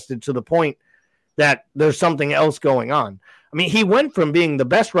disinterested to the point that there's something else going on. I mean, he went from being the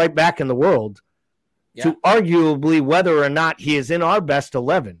best right back in the world to arguably whether or not he is in our best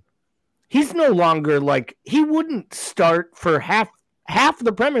 11. He's no longer like, he wouldn't start for half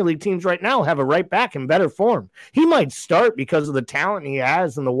the Premier League teams right now have a right back in better form. He might start because of the talent he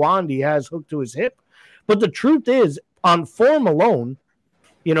has and the wand he has hooked to his hip. But the truth is, on form alone,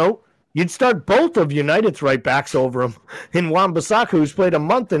 you know, you'd start both of United's right backs over him in Wan-Bissaka, who's played a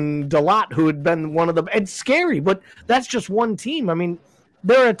month, and Dalot, who had been one of them. It's scary, but that's just one team. I mean,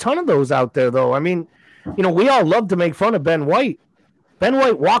 there are a ton of those out there, though. I mean, you know, we all love to make fun of Ben White. Ben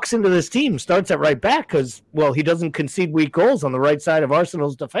White walks into this team, starts at right back because, well, he doesn't concede weak goals on the right side of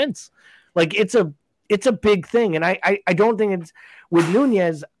Arsenal's defense. Like, it's a big thing, and I don't think it's – with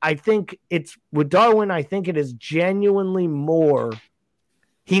Nunez, I think it's – with Darwin, I think it is genuinely more –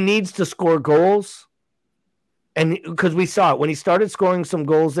 he needs to score goals, and because we saw it when he started scoring some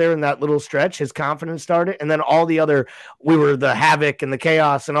goals there in that little stretch, his confidence started, and then all the other, we were the havoc and the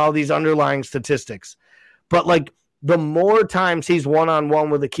chaos and all these underlying statistics. But like the more times he's one-on-one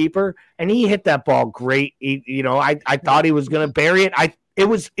with a keeper, and he hit that ball great. I thought he was going to bury it. It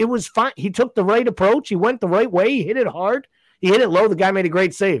was fine. He took the right approach. He went the right way. He hit it hard. He hit it low. The guy made a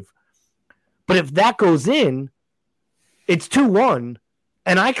great save. But if that goes in, it's 2-1,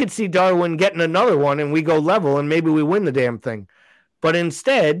 and I could see Darwin getting another one, and we go level, and maybe we win the damn thing. But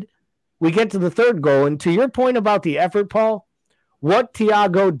instead, we get to the third goal, and to your point about the effort, Paul, what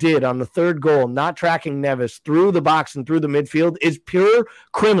Thiago did on the third goal, not tracking Neves through the box and through the midfield, is pure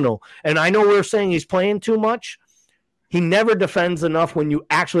criminal. And I know we're saying he's playing too much. He never defends enough when you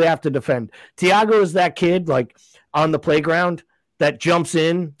actually have to defend. Thiago is that kid, like, on the playground that jumps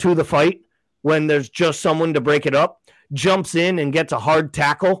in to the fight when there's just someone to break it up, jumps in and gets a hard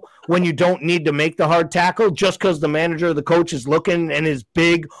tackle when you don't need to make the hard tackle just because the manager or the coach is looking and his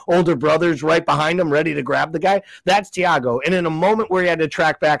big older brother's right behind him ready to grab the guy. That's Thiago. And in a moment where he had to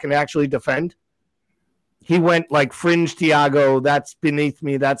track back and actually defend, he went like fringe Thiago, that's beneath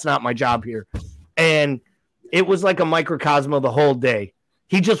me. That's not my job here. And it was like a microcosm of the whole day.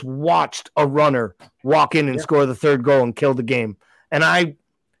 He just watched a runner walk in and score the third goal and kill the game. And I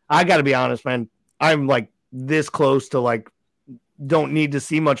got to be honest, man, I'm like this close to like don't need to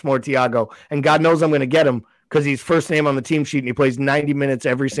see much more Thiago. And God knows I'm going to get him because he's first name on the team sheet and he plays 90 minutes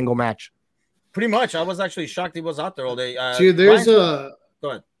every single match. Pretty much. I was actually shocked he was out there all day. Dude, there's Go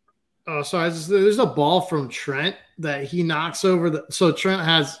ahead. Oh, sorry. There's a ball from Trent that he knocks over so Trent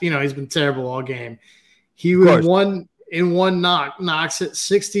has, he's been terrible all game. He was one knock knocks it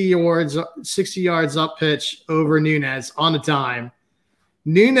 60 yards up pitch over Nunez on a dime.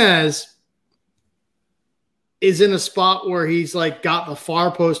 Nunez is in a spot where he's like got the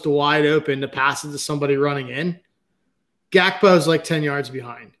far post wide open to pass it to somebody running in. Gakpo's like 10 yards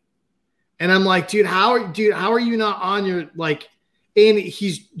behind. And I'm like, how are you not on your like, and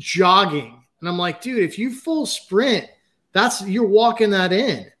he's jogging. And I'm like, dude, if you full sprint, you're walking that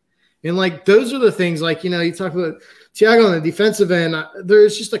in. And like, those are the things like, you talk about Thiago on the defensive end.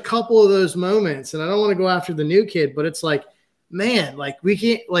 There's just a couple of those moments, and I don't want to go after the new kid, but it's like, man, like we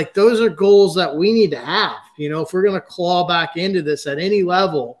can't, like those are goals that we need to have. If we're going to claw back into this at any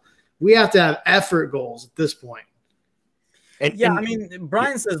level, we have to have effort goals at this point. I mean,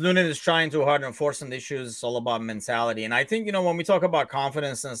 Brian says Nunez is trying too hard and forcing the issues. It's all about mentality. And I think, when we talk about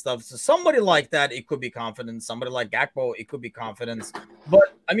confidence and stuff, so somebody like that, it could be confidence. Somebody like Gakpo, it could be confidence.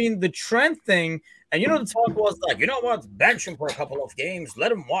 But, I mean, the Trent thing, and, the talk was like, bench him for a couple of games,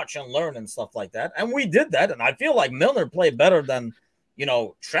 let him watch and learn and stuff like that. And we did that. And I feel like Milner played better than,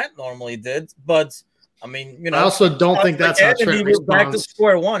 Trent normally did. But, I mean, I also don't think that's how Trent responds. Back to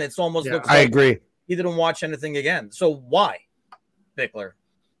square one. It's almost looks like I agree. He didn't watch anything again. So why? Bickler.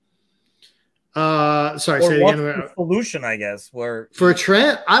 Say it again. The solution, I guess, for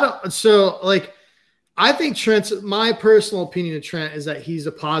Trent, I think my personal opinion of Trent is that he's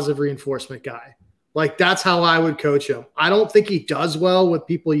a positive reinforcement guy. Like that's how I would coach him. I don't think he does well with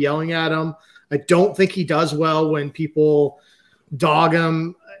people yelling at him. I don't think he does well when people dog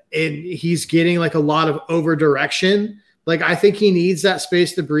him and he's getting like a lot of over direction. Like I think he needs that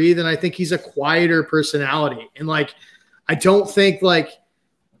space to breathe, and I think he's a quieter personality. And like I don't think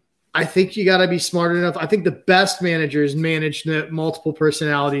I think you got to be smart enough. I think the best managers manage multiple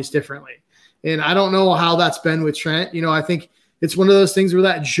personalities differently. And I don't know how that's been with Trent. I think it's one of those things where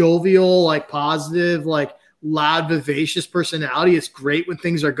that jovial, like positive, like loud, vivacious personality is great when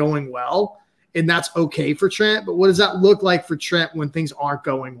things are going well. And that's okay for Trent. But what does that look like for Trent when things aren't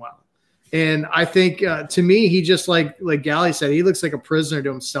going well? And I think to me, he just like Gally said, he looks like a prisoner to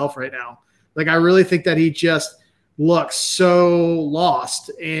himself right now. Like, I really think that he just looks so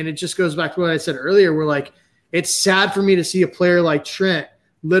lost. And it just goes back to what I said earlier, where like, it's sad for me to see a player like Trent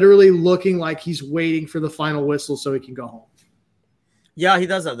literally looking like he's waiting for the final whistle so he can go home. Yeah, he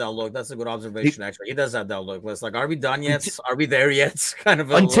does have that look. That's a good observation, actually. He does have that look. It's like, are we done yet? Are we there yet? Kind of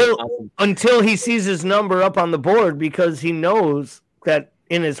until he sees his number up on the board, because he knows that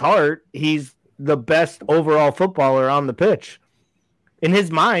in his heart, he's the best overall footballer on the pitch. In his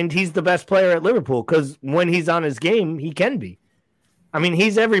mind, he's the best player at Liverpool, because when he's on his game, he can be. I mean,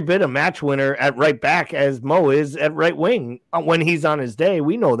 he's every bit a match winner at right back as Mo is at right wing when he's on his day.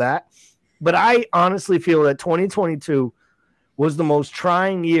 We know that. But I honestly feel that 2022 was the most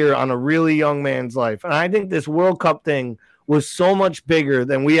trying year on a really young man's life. And I think this World Cup thing was so much bigger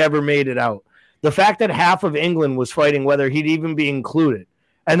than we ever made it out. The fact that half of England was fighting whether he'd even be included,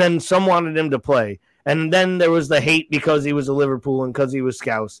 and then some wanted him to play. And then there was the hate because he was a Liverpool and because he was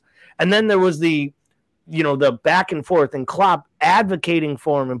Scouse. And then there was the back and forth, and Klopp advocating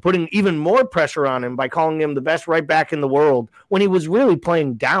for him and putting even more pressure on him by calling him the best right back in the world when he was really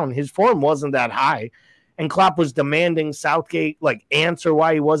playing down. His form wasn't that high. and Klopp was demanding Southgate like answer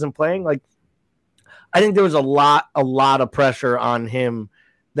why he wasn't playing. Like, I think there was a lot of pressure on him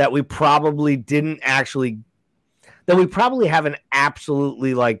that we probably haven't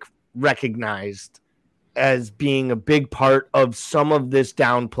absolutely like recognized as being a big part of some of this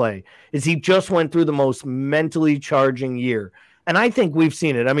downplay. Is he just went through the most mentally charging year. And I think we've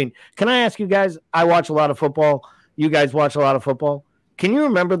seen it. I mean, can I ask you guys, I watch a lot of football. You guys watch a lot of football. Can you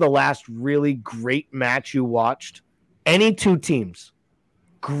remember the last really great match you watched? Any two teams.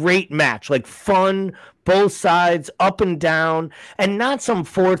 Great match, like fun, both sides, up and down, and not some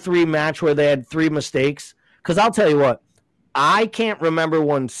 4-3 match where they had 3 mistakes. Because I'll tell you what, I can't remember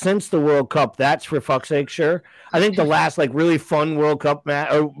one since the World Cup. That's for fuck's sake, sure. I think the last like really fun World Cup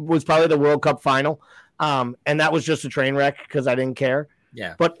match was probably the World Cup final. And that was just a train wreck because I didn't care.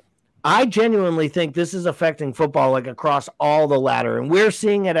 Yeah. But I genuinely think this is affecting football like across all the ladder. And we're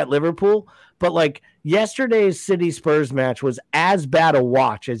seeing it at Liverpool. But like yesterday's City Spurs match was as bad a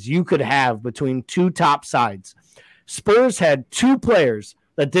watch as you could have between two top sides. Spurs had 2 players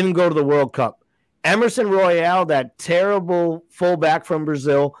that didn't go to the World Cup. Emerson Royale, that terrible fullback from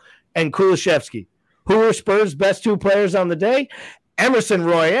Brazil, and Kulusevski. Who were Spurs' best 2 players on the day? Emerson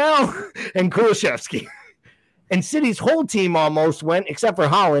Royale and Kulusevski. And City's whole team almost went, except for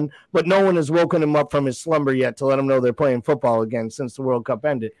Haaland, but no one has woken him up from his slumber yet to let him know they're playing football again since the World Cup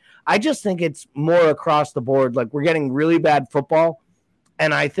ended. I just think it's more across the board. Like, we're getting really bad football,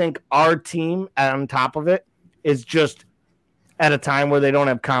 and I think our team on top of it is just at a time where they don't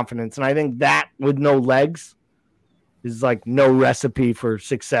have confidence. And I think that with no legs is like no recipe for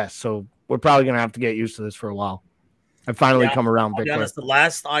success. So we're probably going to have to get used to this for a while. I finally come around. I'll be honest, the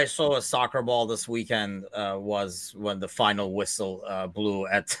last I saw a soccer ball this weekend was when the final whistle blew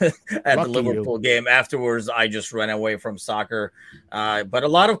at the Liverpool game. Afterwards, I just ran away from soccer. But a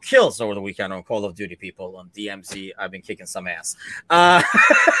lot of kills over the weekend on Call of Duty, people. On DMZ, I've been kicking some ass.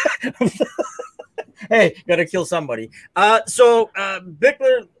 Hey, gotta kill somebody. So,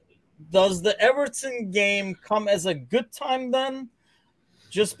 Bickler, does the Everton game come as a good time then?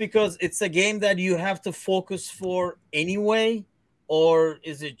 Just because it's a game that you have to focus for anyway? Or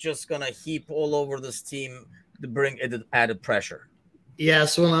is it just going to heap all over this team to bring added pressure? Yeah,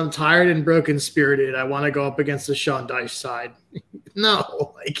 so when I'm tired and broken-spirited, I want to go up against the Sean Dyche side.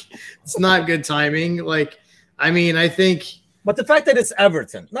 No, like, it's not good timing. Like, I mean, I think... But the fact that it's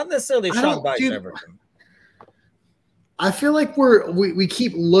Everton, not necessarily Sean Dyche Everton. I feel like we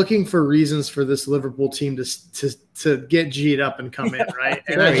keep looking for reasons for this Liverpool team to get G'd up and come in, right?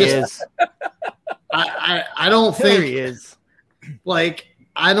 And I don't think he is. Like,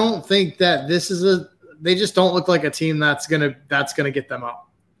 I don't think that this is they just don't look like a team that's gonna get them up.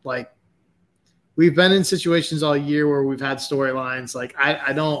 Like, we've been in situations all year where we've had storylines. Like,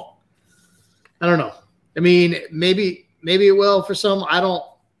 I don't know. I mean, maybe it will for some. I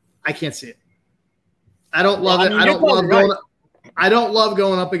can't see it. I don't love it. I don't love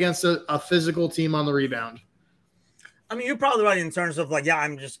going up against a physical team on the rebound. I mean, you're probably right in terms of like, yeah,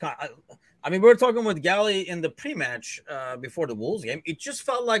 I'm just kind of, I mean, we were talking with Gally in the pre-match before the Wolves game. It just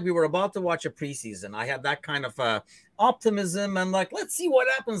felt like we were about to watch a preseason. I had that kind of optimism and like, let's see what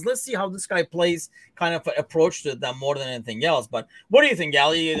happens. Let's see how this guy plays kind of approach to them more than anything else. But what do you think,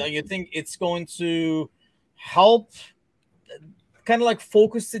 Gally? You think it's going to help kind of like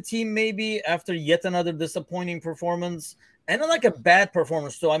focus the team maybe after yet another disappointing performance and like a bad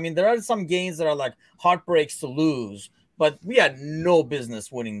performance too? I mean, there are some games that are like heartbreaks to lose, but we had no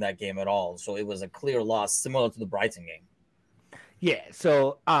business winning that game at all. So it was a clear loss, similar to the Brighton game. Yeah.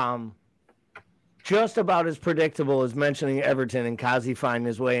 So just about as predictable as mentioning Everton and Kazi finding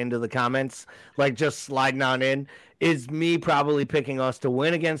his way into the comments, like just sliding on in, is me probably picking us to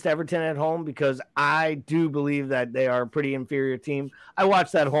win against Everton at home because I do believe that they are a pretty inferior team. I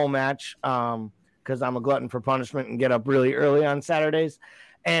watched that whole match because I'm a glutton for punishment and get up really early on Saturdays.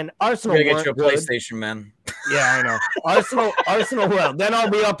 And Arsenal weren't get your good. PlayStation, man. Yeah, I know. Arsenal. Well, then I'll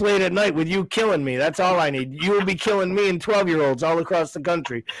be up late at night with you killing me. That's all I need. You will be killing me and 12-year-olds all across the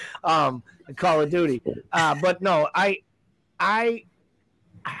country. Call of Duty. But no,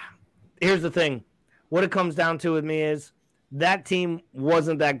 here's the thing. What it comes down to with me is that team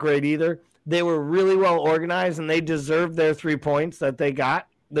wasn't that great either. They were really well organized, and they deserved their 3 points that they got.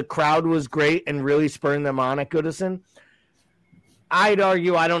 The crowd was great and really spurring them on at Goodison. I'd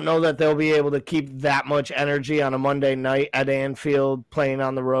argue I don't know that they'll be able to keep that much energy on a Monday night at Anfield playing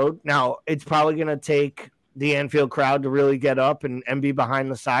on the road. Now, it's probably going to take the Anfield crowd to really get up and be behind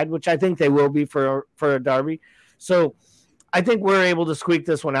the side, which I think they will be for a derby. So I think we're able to squeak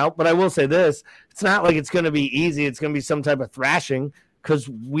this one out. But I will say this. It's not like it's going to be easy. It's going to be some type of thrashing. because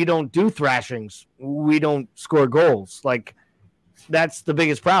we don't do thrashings. We don't score goals. Like, that's the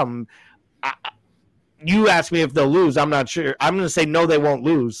biggest problem. You ask me if they'll lose. I'm not sure. I'm going to say no, they won't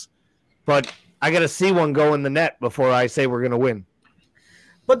lose. But I got to see one go in the net before I say we're going to win.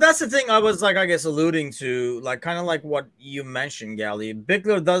 But that's the thing I was like, I guess, alluding to, like, kind of like what you mentioned, Gally.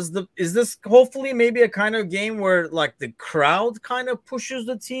 Bickler is this hopefully maybe a kind of game where like the crowd kind of pushes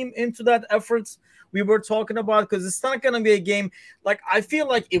the team into that efforts we were talking about? Because it's not going to be a game like, I feel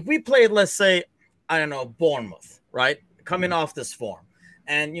like if we played, let's say, I don't know, Bournemouth, right? Coming off this form.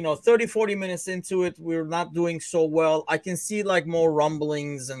 And, 30, 40 minutes into it, we're not doing so well. I can see like more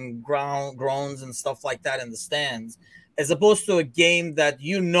rumblings and groans and stuff like that in the stands, as opposed to a game that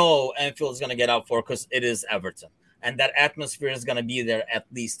Anfield is going to get out for because it is Everton. And that atmosphere is going to be there at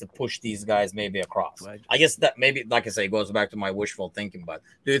least to push these guys maybe across. Right. I guess that maybe, like I say, it goes back to my wishful thinking. But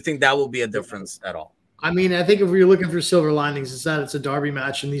do you think that will be a difference at all? I mean, I think if you're looking for silver linings, it's that it's a derby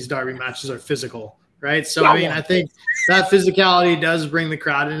match, and these derby matches are physical, right? So, I mean, I think that physicality does bring the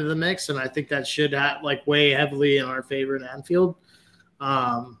crowd into the mix, and I think that should weigh heavily in our favor in Anfield.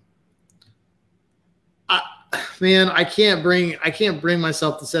 Man, I can't bring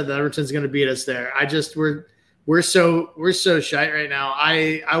myself to say that Everton's going to beat us there. We're so shite right now.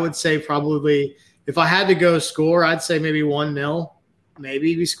 I would say probably if I had to go score, I'd say maybe 1-0.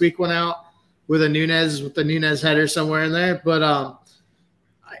 Maybe we squeak one out with the Nunez header somewhere in there. But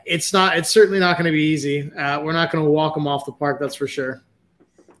it's certainly not going to be easy. We're not going to walk them off the park, that's for sure.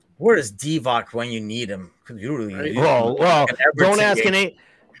 Where is Divock when you need him?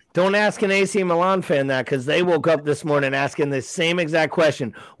 Don't ask an AC Milan fan that, because they woke up this morning asking the same exact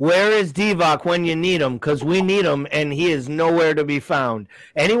question. Where is Divock when you need him? Because we need him, and he is nowhere to be found.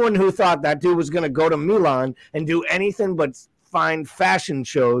 Anyone who thought that dude was going to go to Milan and do anything but find fashion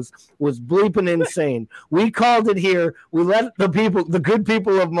shows was bleeping insane. We called it here. We let the good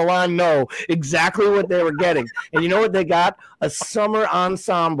people of Milan know exactly what they were getting. And you know what they got? A summer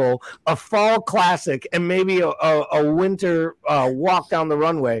ensemble, a fall classic, and maybe a winter walk down the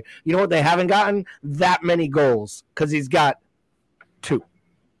runway. You know what they haven't gotten? That many goals, because he's got 2.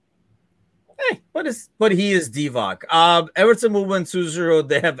 Hey, but he is Divock. Everton will win 2-0.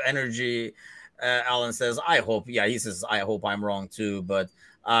 They have energy. Alan says, I hope. Yeah, he says, I hope I'm wrong too. But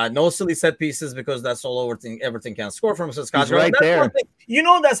no silly set pieces, because that's all Everton can score from. Says Scott. Right there.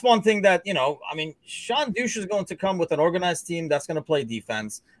 That's one thing that, I mean, Sean Douche is going to come with an organized team that's going to play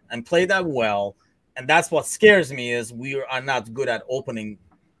defense and play that well. And that's what scares me, is we are not good at opening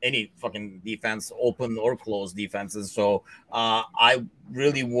any fucking defense, open or closed defenses. So I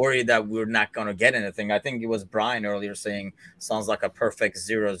really worry that we're not going to get anything. I think it was Brian earlier saying sounds like a perfect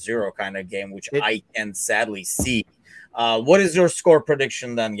 0-0 kind of game, which I can sadly see. What is your score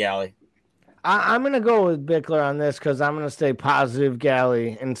prediction then, Gally? I'm going to go with Bickler on this, because I'm going to stay positive,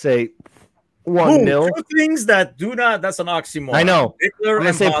 Gally, and say 1-0. Two things that do not, that's an oxymoron. I know. Bickler, I'm going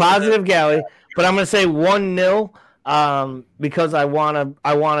to say positive, Gally, but I'm going to say 1-0. Because I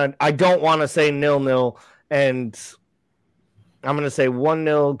don't want to say 0-0, and I'm going to say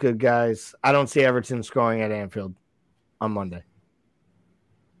 1-0. Good guys. I don't see Everton scoring at Anfield on Monday.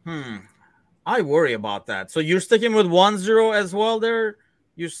 I worry about that. So you're sticking with 1-0 as well there?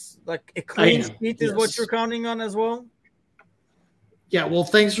 You're like a clean sheet is what you're counting on as well? Yeah, well,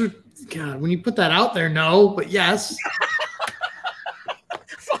 thanks for God. When you put that out there, no, but yes.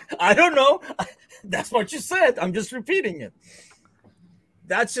 I don't know. That's what you said. I'm just repeating it.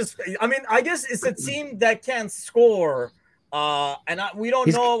 That's just, I mean, I guess it's a team that can score. We don't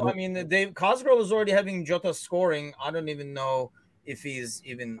know. I mean, Cosgrove was already having Jota scoring. I don't even know if he's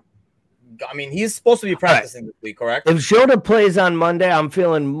even, I mean, he's supposed to be practicing this week, correct? If Jota plays on Monday, I'm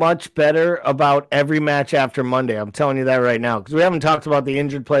feeling much better about every match after Monday. I'm telling you that right now, because we haven't talked about the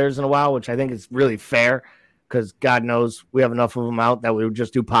injured players in a while, which I think is really fair, because God knows we have enough of them out that we would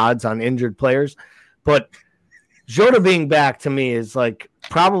just do pods on injured players. But Jota being back to me is like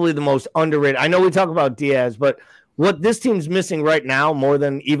probably the most underrated. I know we talk about Diaz, but what this team's missing right now, more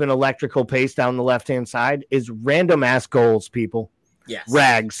than even electrical pace down the left-hand side, is random ass goals, people. Yes.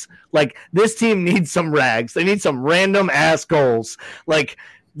 Rags. Like, this team needs some rags. They need some random ass goals. Like,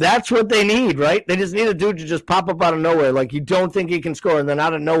 that's what they need, right? They just need a dude to just pop up out of nowhere. Like, you don't think he can score, and then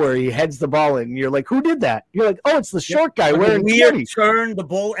out of nowhere he heads the ball in, and you're like, who did that? You're like, oh, it's the short guy wearing weird turn. The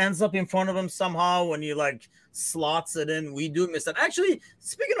ball ends up in front of him somehow when he like slots it in. We do miss that. Actually,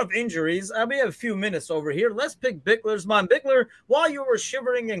 speaking of injuries, we have a few minutes over here. Let's pick Bickler's mind. Bickler, while you were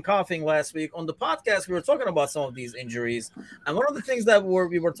shivering and coughing last week on the podcast, we were talking about some of these injuries, and one of the things that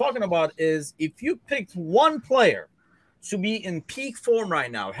we were talking about is if you picked one player to be in peak form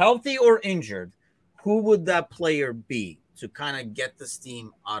right now, healthy or injured, who would that player be to kind of get this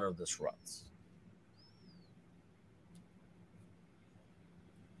team out of this rut?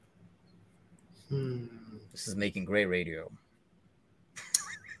 This is making great radio.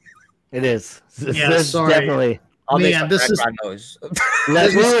 It is. Yeah, sorry. Definitely. I'll make some this is background noise.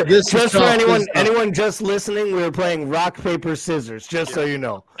 Just for anyone just listening, we were playing rock, paper, scissors, just so you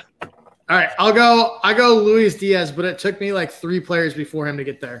know. All right, I go Luis Diaz, but it took me like 3 players before him to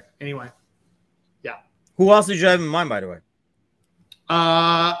get there. Anyway. Yeah. Who else did you have in mind, by the way?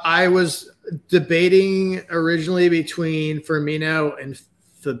 I was debating originally between Firmino and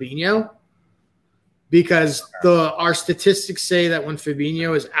Fabinho because our statistics say that when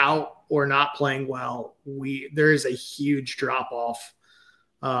Fabinho is out or not playing well, there is a huge drop off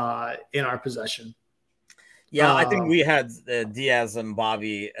in our possession. Yeah, I think we had Diaz and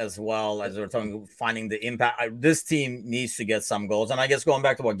Bobby as well as we were talking, finding the impact. This team needs to get some goals. And I guess going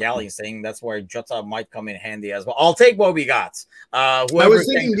back to what Gally is saying, that's where Jota might come in handy as well. I'll take what we got. I was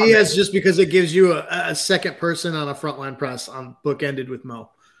thinking Diaz just because it gives you a second person on a frontline press on bookended with Mo.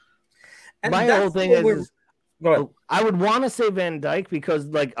 And my whole thing is go ahead. I would want to say Van Dijk because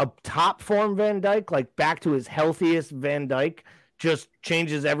like a top form Van Dijk, like back to his healthiest Van Dijk, just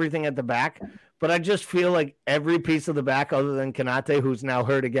changes everything at the back. But I just feel like every piece of the back other than Kanate, who's now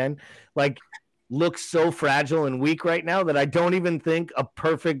hurt again, like looks so fragile and weak right now that I don't even think a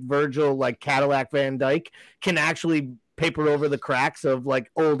perfect Virgil like Cadillac Van Dijk can actually paper over the cracks of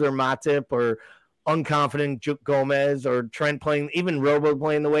like older Matip or unconfident Gomez or Trent playing, even Robo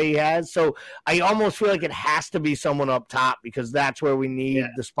playing the way he has. So I almost feel like it has to be someone up top because that's where we need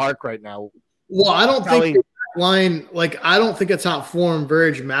the spark right now. Well, I don't think line, like I don't think a top form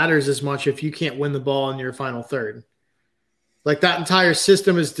Verge matters as much if you can't win the ball in your final third. Like that entire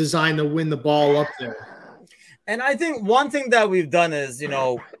system is designed to win the ball up there. And I think one thing that we've done is,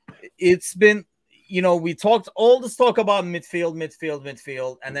 it's been, we talked all this talk about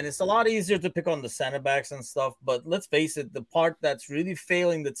midfield, and then it's a lot easier to pick on the center backs and stuff. But let's face it, the part that's really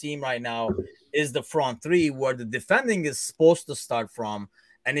failing the team right now is the front three, where the defending is supposed to start from.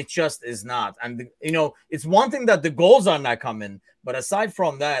 And it just is not. And, it's one thing that the goals are not coming. But aside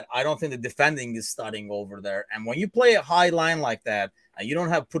from that, I don't think the defending is starting over there. And when you play a high line like that, and you don't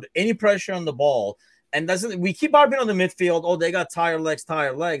have put any pressure on the ball, and we keep arguing on the midfield, oh, they got tired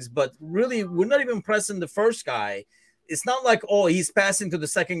legs. But really, we're not even pressing the first guy. It's not like, oh, he's passing to the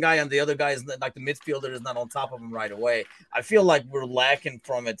second guy and the other guy is like the midfielder is not on top of him right away. I feel like we're lacking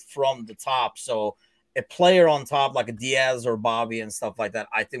from it from the top. So a player on top like a Diaz or Bobby and stuff like that,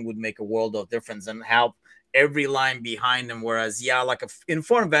 I think would make a world of difference and help every line behind him. Whereas, like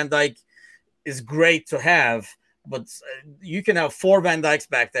informed Van Dijk is great to have, but you can have 4 Van Dijks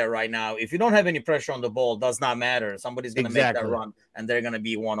back there right now. If you don't have any pressure on the ball, it does not matter. Somebody's going to make that run and they're going to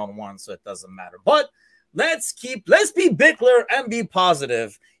be one-on-one, so it doesn't matter. But let's be Bickler and be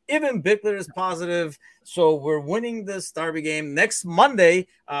positive. Even Bickler is positive. So we're winning this derby game next Monday.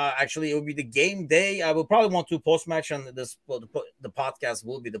 Actually, it will be the game day. I will probably want to post-match on this. The podcast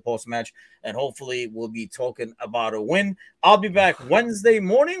will be the post-match, and hopefully we'll be talking about a win. I'll be back Wednesday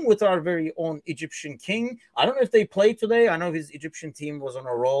morning with our very own Egyptian King. I don't know if they played today. I know his Egyptian team was on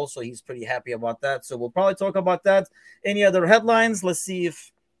a roll, so he's pretty happy about that. So we'll probably talk about that. Any other headlines? Let's see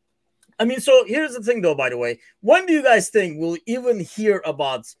if so here's the thing, though, by the way. When do you guys think we'll even hear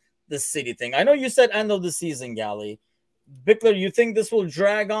about the City thing? I know you said end of the season, Gally. Bickler, you think this will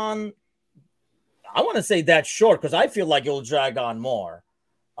drag on? I want to say that short because I feel like it'll drag on more.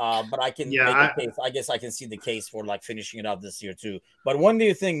 But I can make a case. I guess I can see the case for like finishing it up this year too. But when do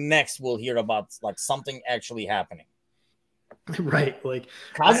you think next we'll hear about like something actually happening? Right, like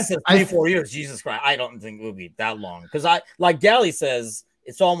Kazi says 3-4 years. Jesus Christ, I don't think it will be that long because like Gally says.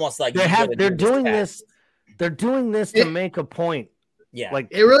 It's almost like they're doing this. They're doing this to make a point. Yeah, like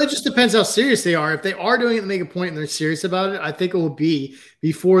it really just depends how serious they are. If they are doing it to make a point and they're serious about it, I think it will be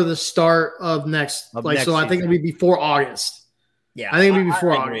before the start of next. I think it'll be before August. Yeah, I think it'll be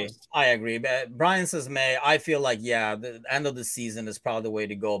before August. I agree. But Brian says May. I feel like the end of the season is probably the way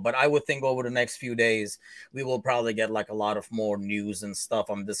to go. But I would think over the next few days we will probably get like a lot of more news and stuff.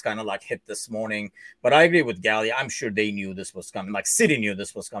 I'm just kind of like hit this morning. But I agree with Gally. I'm sure they knew this was coming. Like City knew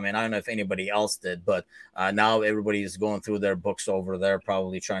this was coming. I don't know if anybody else did, but now everybody is going through their books over there,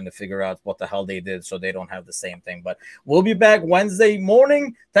 probably trying to figure out what the hell they did so they don't have the same thing. But we'll be back Wednesday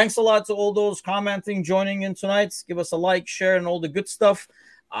morning. Thanks a lot to all those commenting, joining in tonight. Give us a like, share, and all the good stuff.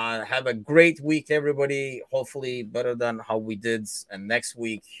 Have a great week, everybody. Hopefully better than how we did. And next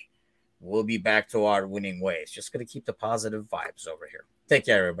week, we'll be back to our winning ways. Just going to keep the positive vibes over here. Take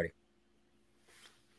care, everybody.